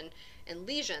irritation and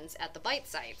lesions at the bite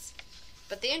sites.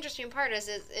 But the interesting part is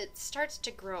it starts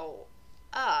to grow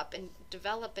up and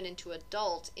develop into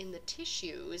adult in the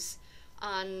tissues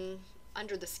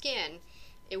under the skin.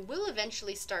 It will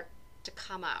eventually start to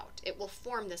come out. It will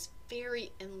form this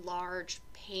very enlarged,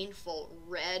 painful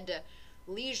red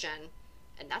lesion,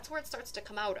 and that's where it starts to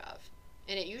come out of.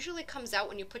 And it usually comes out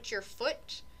when you put your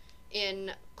foot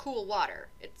in cool water.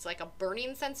 It's like a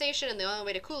burning sensation, and the only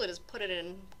way to cool it is put it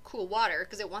in cool water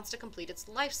because it wants to complete its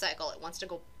life cycle. It wants to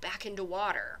go back into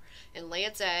water and lay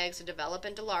its eggs to develop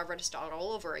into larvae to start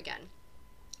all over again.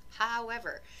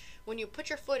 However, when you put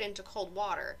your foot into cold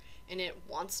water and it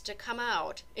wants to come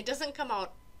out, it doesn't come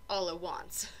out all at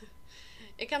once.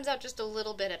 It comes out just a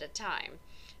little bit at a time.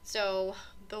 So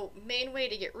the main way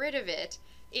to get rid of it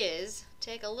is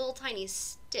take a little tiny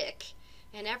stick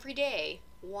And every day,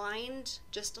 wind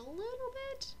just a little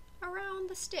bit around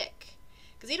the stick.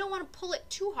 Because you don't want to pull it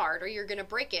too hard or you're going to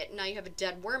break it. Now you have a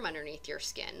dead worm underneath your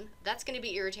skin. That's going to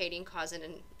be irritating, causing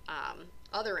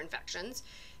other infections.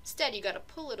 Instead, you got to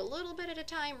pull it a little bit at a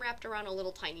time, wrapped around a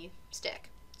little tiny stick.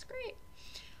 It's great.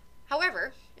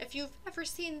 However, if you've ever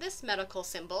seen this medical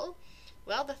symbol,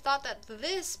 well, the thought that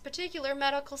this particular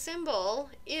medical symbol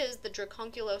is the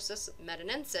Dracunculosis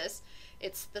medinensis.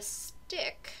 It's the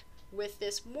stick with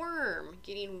this worm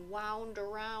getting wound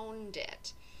around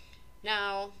it.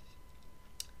 Now,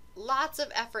 lots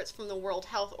of efforts from the World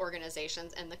Health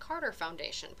Organizations and the Carter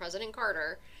Foundation, President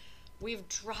Carter, we've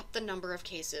dropped the number of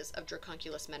cases of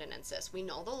Dracunculus medinensis. We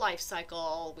know the life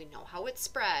cycle, we know how it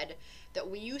spread, that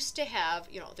we used to have,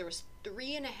 there was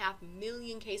 3.5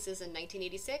 million cases in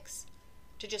 1986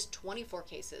 to just 24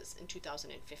 cases in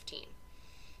 2015.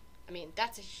 I mean,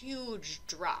 that's a huge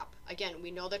drop. Again,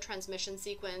 we know the transmission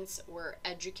sequence, we're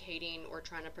educating, we're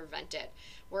trying to prevent it.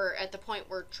 We're at the point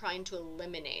we're trying to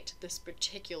eliminate this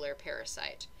particular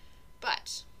parasite.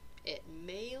 But it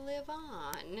may live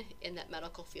on in that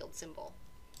medical field symbol.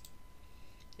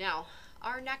 Now,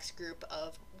 our next group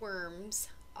of worms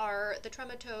are the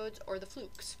trematodes or the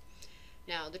flukes.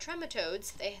 Now, the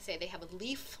trematodes, they say they have a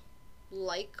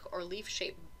leaf-like or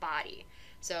leaf-shaped body.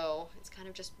 So it's kind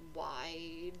of just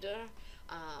wide.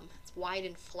 It's wide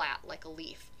and flat like a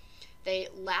leaf. They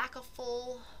lack a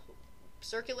full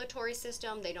circulatory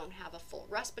system, they don't have a full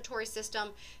respiratory system,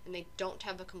 and they don't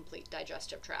have a complete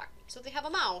digestive tract. So they have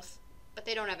a mouth, but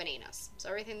they don't have an anus. So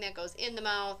everything that goes in the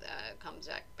mouth comes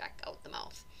back out the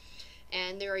mouth.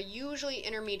 And there are usually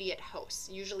intermediate hosts.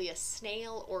 Usually a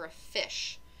snail or a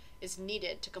fish is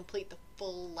needed to complete the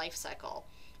full life cycle.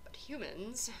 But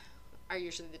humans are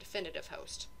usually the definitive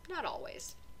host. Not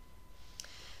always.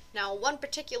 Now, one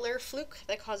particular fluke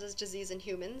that causes disease in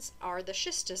humans are the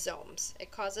schistosomes. It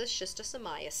causes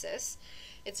schistosomiasis.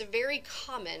 It's a very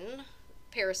common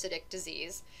parasitic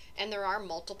disease, and there are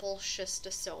multiple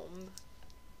schistosome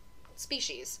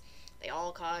species. They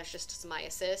all cause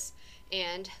schistosomiasis,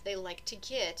 and they like to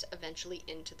get eventually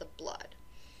into the blood.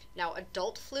 Now,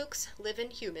 adult flukes live in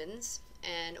humans,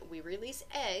 and we release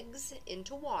eggs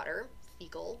into water,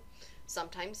 fecal,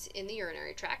 sometimes in the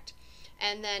urinary tract.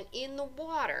 And then in the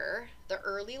water, the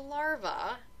early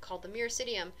larvae, called the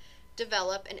miracidium,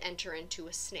 develop and enter into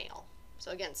a snail.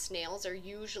 So again, snails are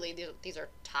usually,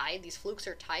 these flukes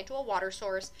are tied to a water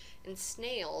source, and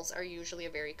snails are usually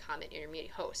a very common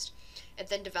intermediate host. It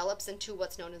then develops into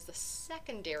what's known as the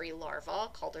secondary larva,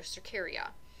 called a cercaria.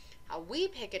 How we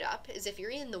pick it up is if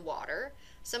you're in the water,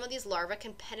 some of these larvae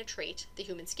can penetrate the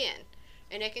human skin,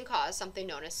 and it can cause something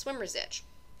known as swimmer's itch.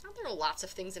 Now, there are lots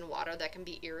of things in water that can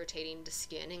be irritating to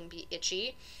skin and be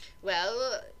itchy.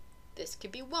 Well, this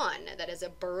could be one, that as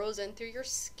it burrows in through your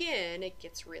skin, it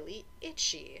gets really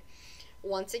itchy.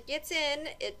 Once it gets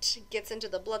into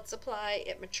the blood supply,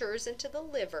 it matures into the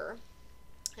liver,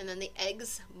 and then the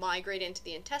eggs migrate into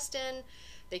the intestine.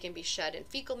 They can be shed in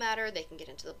fecal matter, they can get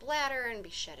into the bladder and be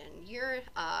shed in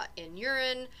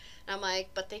urine. And I'm like,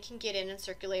 but they can get in and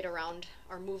circulate around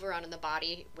or move around in the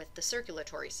body with the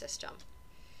circulatory system.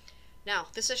 Now,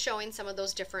 this is showing some of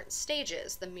those different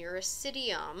stages. The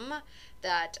miracidium,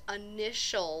 that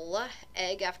initial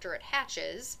egg after it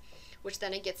hatches, which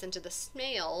then it gets into the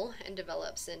snail and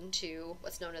develops into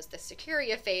what's known as the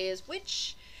cercaria phase,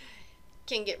 which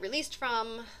can get released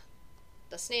from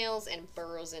the snails and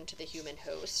burrows into the human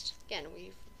host. Again,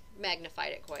 we've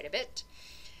magnified it quite a bit.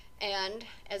 And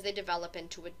as they develop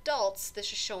into adults,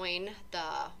 this is showing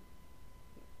the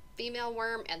female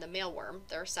worm and the male worm.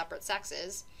 They're separate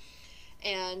sexes.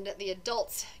 And the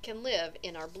adults can live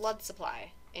in our blood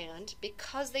supply. And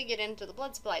because they get into the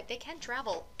blood supply, they can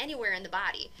travel anywhere in the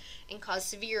body and cause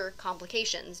severe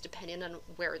complications depending on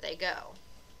where they go.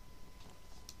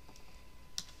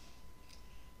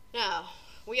 Now,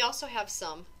 we also have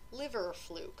some liver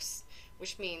flukes,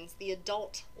 which means the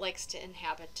adult likes to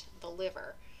inhabit the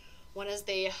liver. One is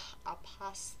the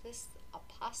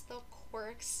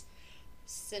Aposthocorix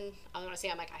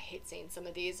I hate saying some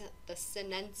of these, the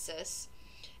sinensis.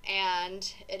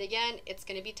 And it's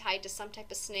going to be tied to some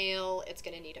type of snail. It's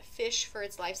going to need a fish for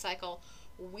its life cycle.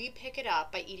 We pick it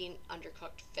up by eating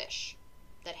undercooked fish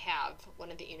that have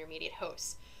one of the intermediate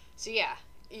hosts. So yeah,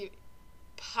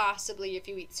 possibly if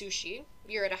you eat sushi,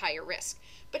 you're at a higher risk.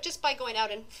 But just by going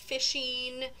out and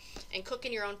fishing and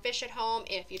cooking your own fish at home,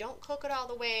 if you don't cook it all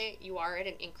the way, you are at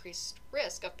an increased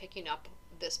risk of picking up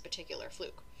this particular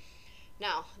fluke.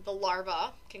 Now, the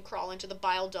larva can crawl into the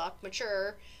bile duct,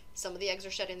 mature. Some of the eggs are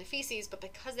shed in the feces, but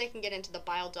because they can get into the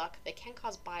bile duct, they can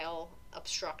cause bile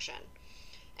obstruction.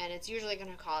 and it's usually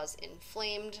going to cause the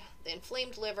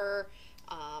inflamed liver.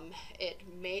 It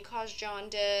may cause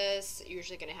jaundice,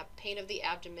 usually going to have pain of the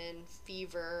abdomen,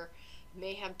 fever,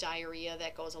 may have diarrhea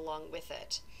that goes along with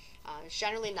it. It's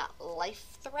generally not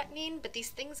life-threatening, but these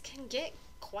things can get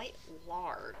quite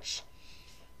large.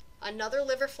 Another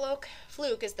liver fluke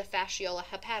is the fasciola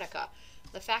hepatica.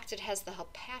 The fact it has the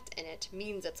hepat in it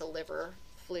means it's a liver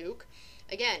fluke.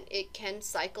 Again, it can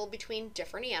cycle between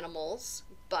different animals,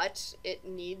 but it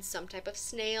needs some type of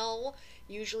snail,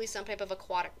 usually some type of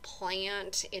aquatic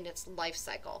plant in its life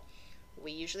cycle.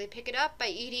 We usually pick it up by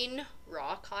eating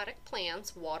raw aquatic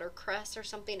plants, watercress or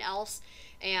something else,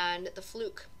 and the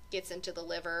fluke gets into the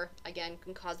liver, again,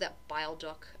 can cause that bile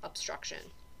duct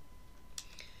obstruction.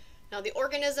 Now, the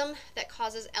organism that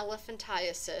causes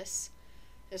elephantiasis,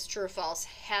 is true or false,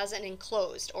 has an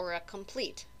enclosed or a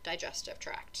complete digestive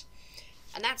tract.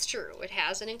 And that's true. It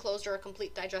has an enclosed or a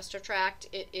complete digestive tract.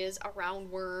 It is a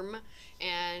roundworm,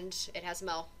 and it has a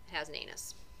mouth, it has an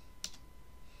anus.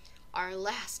 Our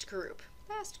last group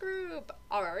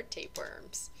are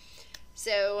tapeworms.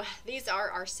 So these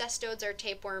are our cestodes or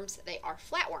tapeworms. They are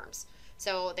flatworms.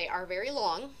 So they are very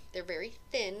long, they're very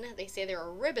thin. They say they're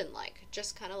a ribbon-like,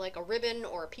 just kind of like a ribbon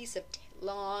or a piece of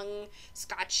long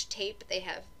Scotch tape. They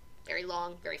have very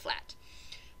long, very flat.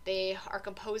 They are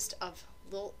composed of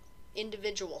little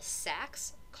individual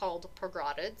sacs called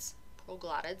proglottids,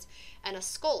 and a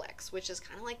scolex, which is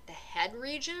kind of like the head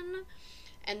region,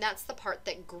 and that's the part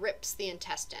that grips the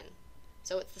intestine.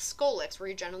 So it's the scolex where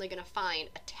you're generally going to find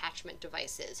attachment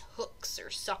devices, hooks or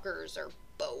suckers or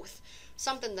both,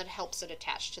 something that helps it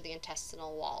attach to the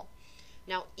intestinal wall.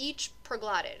 Now, each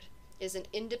proglottid is an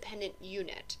independent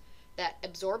unit that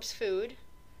absorbs food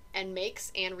and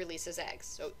makes and releases eggs.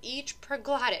 So each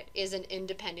proglottid is an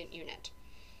independent unit.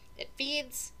 It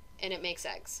feeds and it makes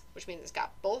eggs, which means it's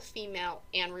got both female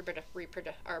and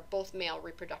both male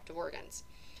reproductive organs.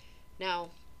 Now,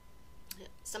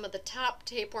 some of the top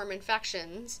tapeworm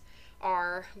infections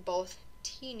are both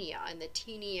Taenia in the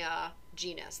Taenia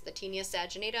genus, the Taenia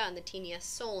saginata and the Taenia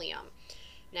solium.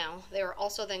 Now, they are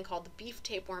also then called the beef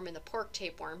tapeworm and the pork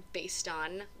tapeworm based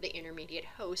on the intermediate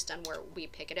host on where we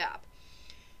pick it up.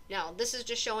 Now, this is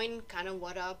just showing kind of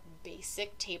what a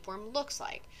basic tapeworm looks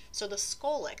like. So the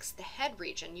scolex, the head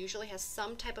region, usually has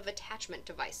some type of attachment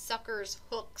device, suckers,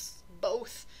 hooks,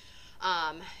 both,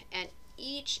 and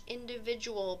each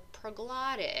individual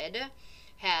proglottid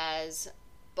has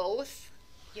both,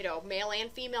 male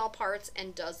and female parts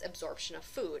and does absorption of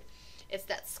food. It's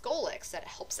that scolex that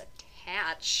helps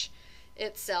attach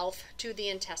itself to the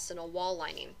intestinal wall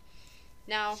lining.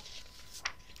 Now,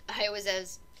 I always,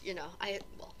 it's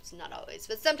not always,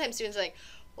 but sometimes students are like,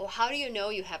 well, how do you know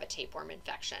you have a tapeworm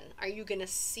infection? Are you going to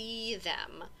see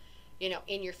them,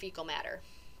 in your fecal matter?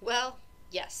 Well,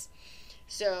 yes.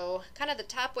 So kind of the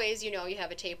top ways you know you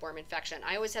have a tapeworm infection.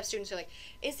 I always have students who are like,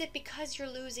 is it because you're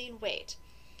losing weight?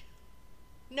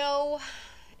 No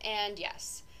and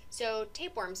yes. So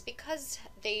tapeworms, because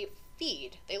they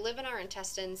feed, they live in our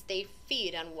intestines, they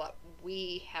feed on what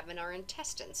we have in our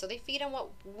intestines. So they feed on what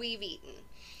we've eaten.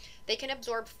 They can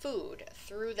absorb food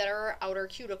through their outer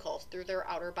cuticles, through their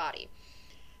outer body.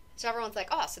 So everyone's like,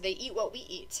 oh, so they eat what we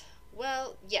eat.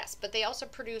 Well, yes, but they also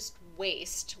produce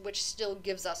waste, which still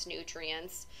gives us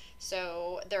nutrients.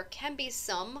 So there can be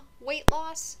some weight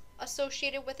loss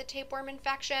associated with a tapeworm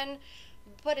infection,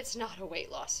 but it's not a weight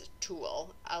loss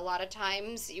tool. A lot of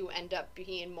times you end up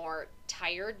being more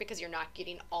tired because you're not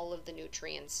getting all of the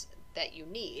nutrients that you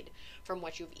need from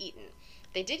what you've eaten.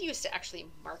 They did used to actually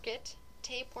market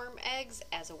tapeworm eggs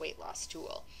as a weight loss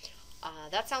tool.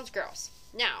 That sounds gross.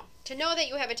 Now, to know that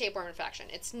you have a tapeworm infection,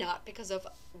 it's not because of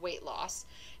weight loss,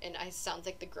 and it sounds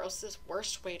like the grossest,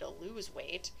 worst way to lose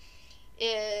weight,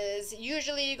 is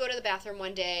usually you go to the bathroom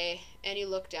one day and you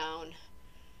look down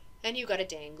and you got a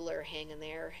dangler hanging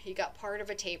there. You got part of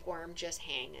a tapeworm just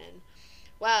hanging.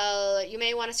 Well, you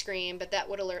may want to scream, but that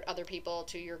would alert other people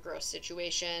to your gross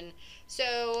situation.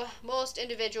 So most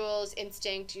individuals'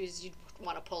 instinct is you'd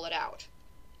want to pull it out.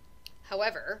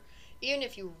 However, even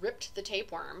if you ripped the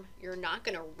tapeworm, you're not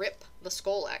going to rip the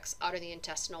scolex out of the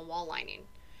intestinal wall lining.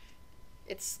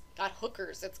 It's got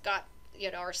hookers, it's got,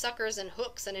 our suckers and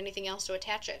hooks and anything else to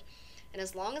attach it. And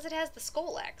as long as it has the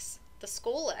scolex,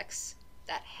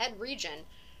 that head region,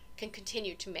 can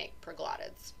continue to make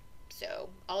proglottids. So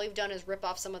all you've done is rip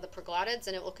off some of the proglottids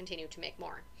and it will continue to make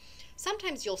more.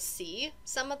 Sometimes you'll see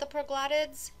some of the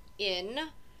proglottids in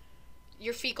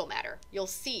your fecal matter. You'll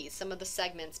see some of the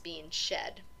segments being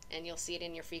shed, and you'll see it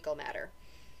in your fecal matter.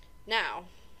 Now,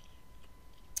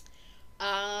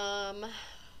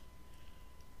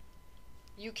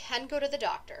 you can go to the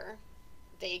doctor,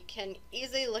 They can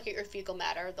easily look at your fecal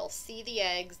matter. They'll see the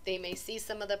eggs. They may see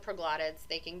some of the proglottids.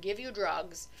 They can give you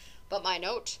drugs. But my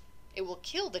note, it will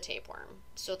kill the tapeworm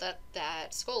so that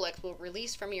that scolex will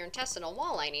release from your intestinal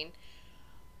wall lining.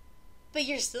 But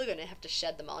you're still going to have to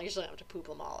shed them all. You're still going to have to poop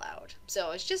them all out.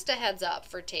 So it's just a heads up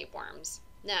for tapeworms.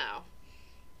 Now,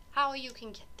 how you can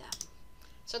get them.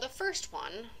 So the first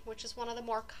one, which is one of the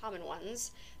more common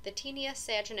ones, the Taenia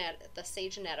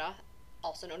saginetta,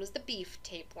 also known as the beef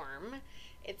tapeworm.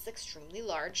 It's extremely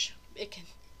large. It can,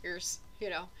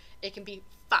 it can be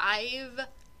 5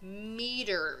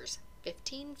 meters,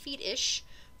 15 feet-ish,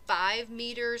 5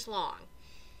 meters long.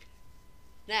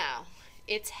 Now,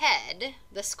 its head,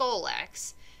 the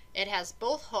scolex, it has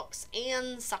both hooks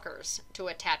and suckers to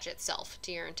attach itself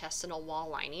to your intestinal wall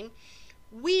lining.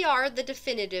 We are the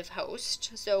definitive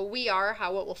host, so we are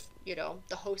how it will,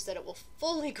 the host that it will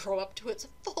fully grow up to its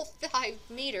full 5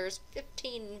 meters,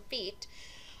 15 feet,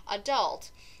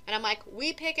 adult. And I'm like,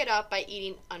 we pick it up by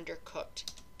eating undercooked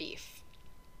beef.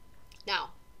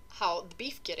 Now, how the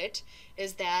beef get it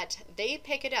is that they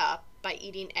pick it up by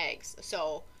eating eggs.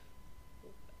 So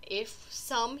if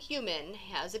some human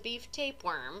has a beef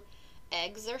tapeworm,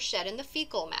 eggs are shed in the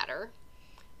fecal matter.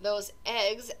 Those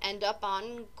eggs end up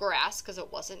on grass because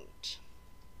it wasn't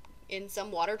in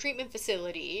some water treatment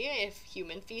facility. If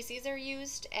human feces are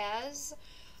used as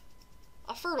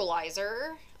a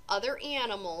fertilizer, other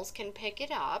animals can pick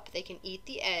it up. They can eat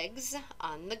the eggs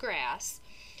on the grass.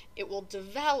 It will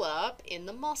develop in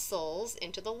the muscles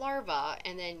into the larva,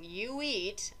 and then you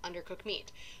eat undercooked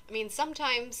meat. I mean,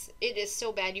 sometimes it is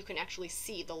so bad you can actually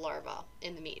see the larva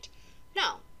in the meat.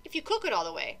 Now, if you cook it all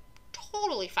the way,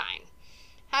 totally fine.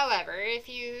 However, if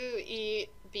you eat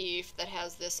beef that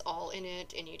has this all in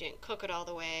it and you didn't cook it all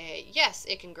the way, yes,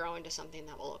 it can grow into something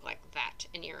that will look like that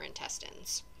in your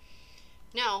intestines.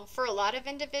 Now, for a lot of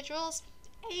individuals,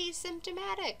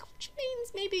 asymptomatic, which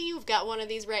means maybe you've got one of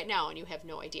these right now and you have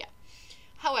no idea.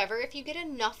 However, if you get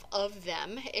enough of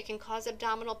them, it can cause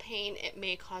abdominal pain, it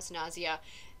may cause nausea,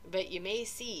 but you may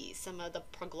see some of the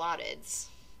proglottids,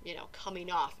 coming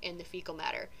off in the fecal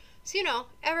matter. So,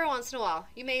 every once in a while,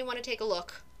 you may want to take a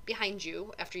look behind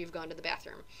you after you've gone to the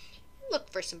bathroom. Look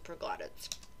for some proglottids.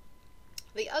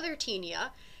 The other Taenia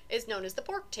is known as the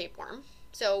pork tapeworm.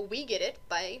 So we get it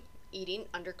by eating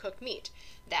undercooked meat.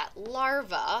 That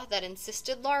larva, that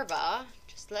encysted larva,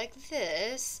 just like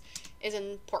this, is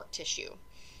in pork tissue.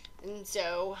 And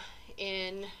so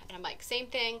and I'm like, same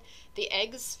thing, the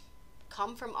eggs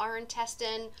come from our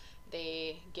intestine,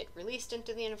 they get released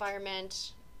into the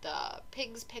environment. The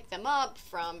pigs pick them up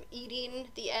from eating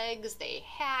the eggs, they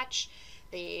hatch,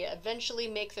 they eventually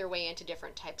make their way into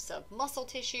different types of muscle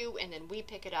tissue, and then we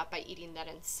pick it up by eating that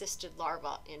encysted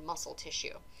larva in muscle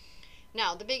tissue.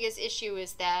 Now, the biggest issue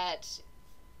is that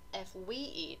if we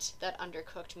eat that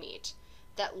undercooked meat,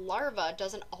 that larva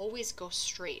doesn't always go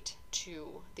straight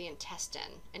to the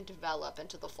intestine and develop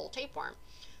into the full tapeworm.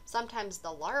 Sometimes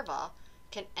the larva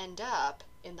can end up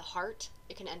in the heart,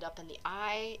 it can end up in the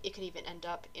eye, it can even end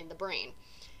up in the brain.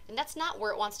 And that's not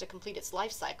where it wants to complete its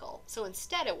life cycle. So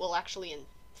instead it will actually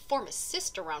form a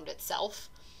cyst around itself,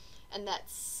 and that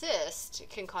cyst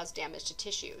can cause damage to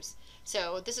tissues.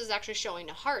 So this is actually showing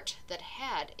a heart that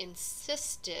had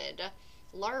encysted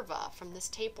larva from this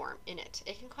tapeworm in it.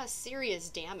 It can cause serious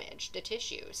damage to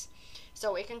tissues.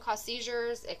 So it can cause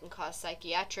seizures, it can cause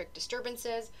psychiatric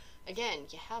disturbances. Again,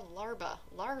 you have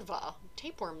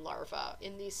tapeworm larva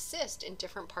in these cysts in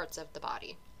different parts of the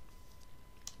body.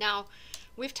 Now,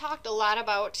 we've talked a lot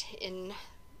about and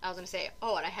I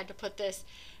had to put this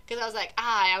because I was like,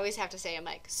 I always have to say, I'm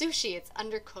like, sushi, it's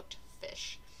undercooked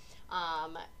fish.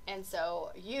 And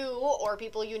so you or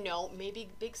people may be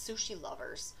big sushi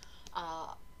lovers.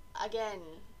 Again,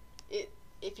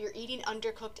 if you're eating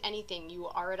undercooked anything, you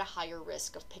are at a higher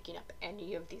risk of picking up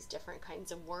any of these different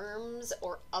kinds of worms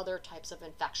or other types of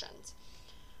infections.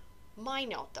 My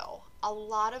note though, a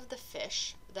lot of the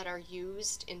fish that are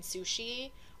used in sushi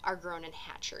are grown in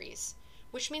hatcheries,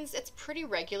 which means it's pretty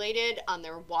regulated on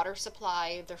their water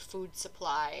supply, their food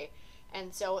supply,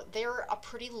 and so they're a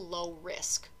pretty low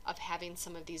risk of having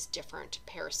some of these different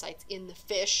parasites in the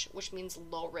fish, which means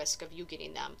low risk of you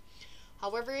getting them.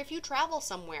 However, if you travel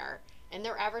somewhere and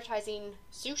they're advertising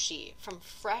sushi from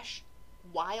fresh,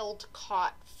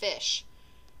 wild-caught fish,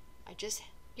 I just,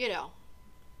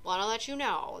 want to let you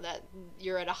know that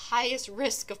you're at a highest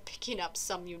risk of picking up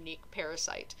some unique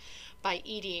parasite by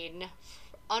eating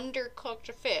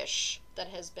undercooked fish that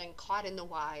has been caught in the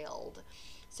wild.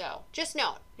 So just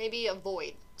note, maybe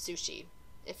avoid sushi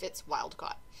if it's wild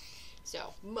caught.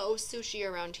 So most sushi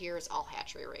around here is all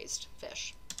hatchery raised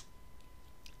fish.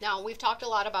 Now, we've talked a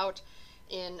lot about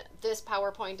in this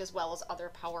PowerPoint as well as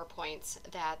other PowerPoints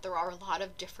that there are a lot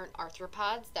of different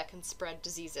arthropods that can spread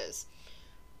diseases.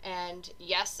 And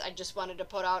yes, I just wanted to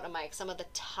put out some of the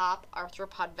top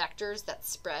arthropod vectors that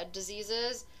spread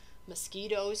diseases.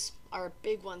 Mosquitoes are a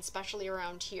big one, especially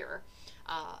around here.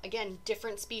 Again,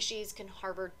 different species can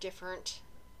harbor different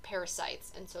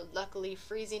parasites, and so luckily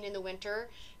freezing in the winter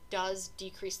does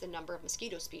decrease the number of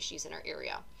mosquito species in our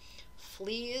area.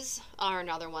 Fleas are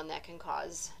another one that can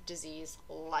cause disease.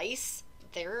 Lice,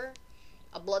 they're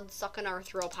a blood-sucking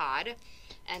arthropod.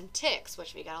 And ticks,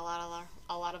 which we got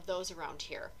a lot of those around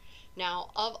here.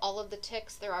 Now, of all of the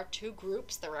ticks, there are two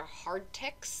groups. There are hard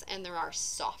ticks and there are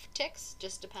soft ticks.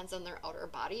 Just depends on their outer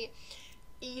body.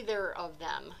 Either of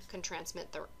them can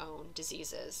transmit their own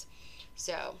diseases.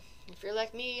 So if you're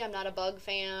like me, I'm not a bug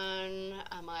fan.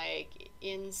 I'm like,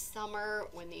 in summer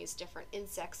when these different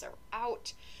insects are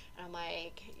out, I'm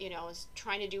like,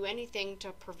 trying to do anything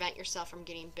to prevent yourself from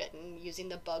getting bitten, using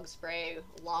the bug spray,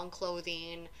 long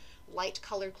clothing, light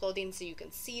colored clothing so you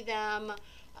can see them,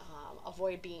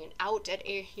 avoid being out at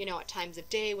times of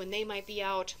day when they might be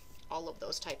out, all of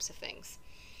those types of things.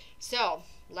 So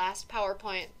last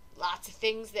PowerPoint, lots of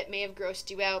things that may have grossed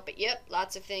you out, but yep,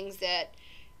 lots of things that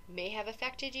may have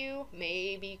affected you,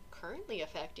 may be currently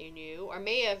affecting you, or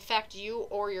may affect you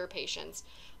or your patients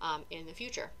in the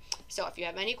future. So if you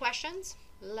have any questions,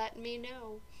 let me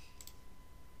know.